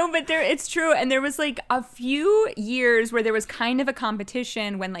 No, but it's true. And there was like a few years where there was kind of a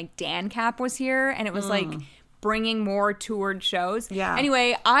competition when like Dan Cap was here, and it was like bringing more toured shows. Yeah.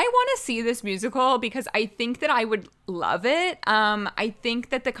 Anyway, I want to see this musical because I think that I would love it. I think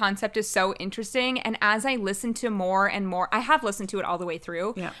that the concept is so interesting, and as I listen to more and more, I have listened to it all the way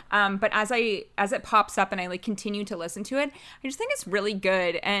through. Yeah. But as it pops up and I like continue to listen to it, I just think it's really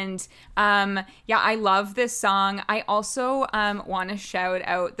good. And yeah, I love this song. I also want to shout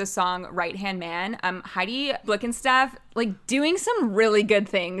out the song Right Hand Man. Heidi Blickenstaff like doing some really good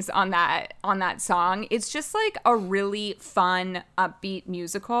things on that song. It's just like a really fun, upbeat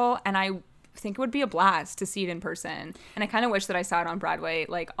musical, and I think it would be a blast to see it in person. And I kind of wish that I saw it on Broadway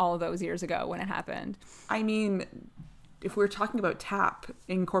like all of those years ago when it happened. I mean, if we're talking about tap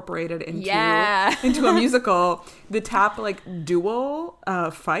incorporated into Yeah. a musical, the tap like duel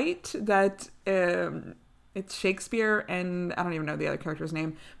fight that it's Shakespeare and I don't even know the other character's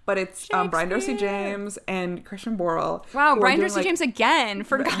name, but it's Brian Darcy James and Christian Borle. Wow, who are Brian doing, Darcy like, James again.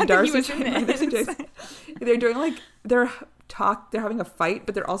 Forgot that he was in Brian Darcy this. James. They're doing like they're having a fight,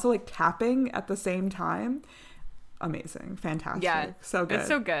 but they're also like tapping at the same time. Amazing. Fantastic. Yeah. So good. It's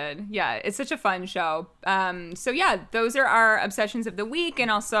so good. Yeah. It's such a fun show. So yeah, those are our obsessions of the week,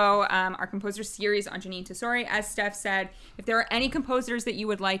 and also our composer series on Jeanine Tesori. As Steph said, if there are any composers that you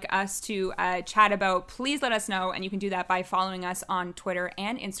would like us to chat about, please let us know. And you can do that by following us on Twitter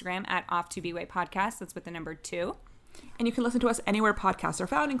and Instagram at Off to Be Way Podcast. That's with the number 2. And you can listen to us anywhere podcasts are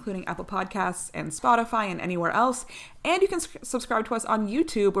found, including Apple Podcasts and Spotify and anywhere else. And you can subscribe to us on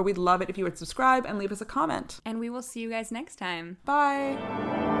YouTube, where we'd love it if you would subscribe and leave us a comment. And we will see you guys next time. Bye.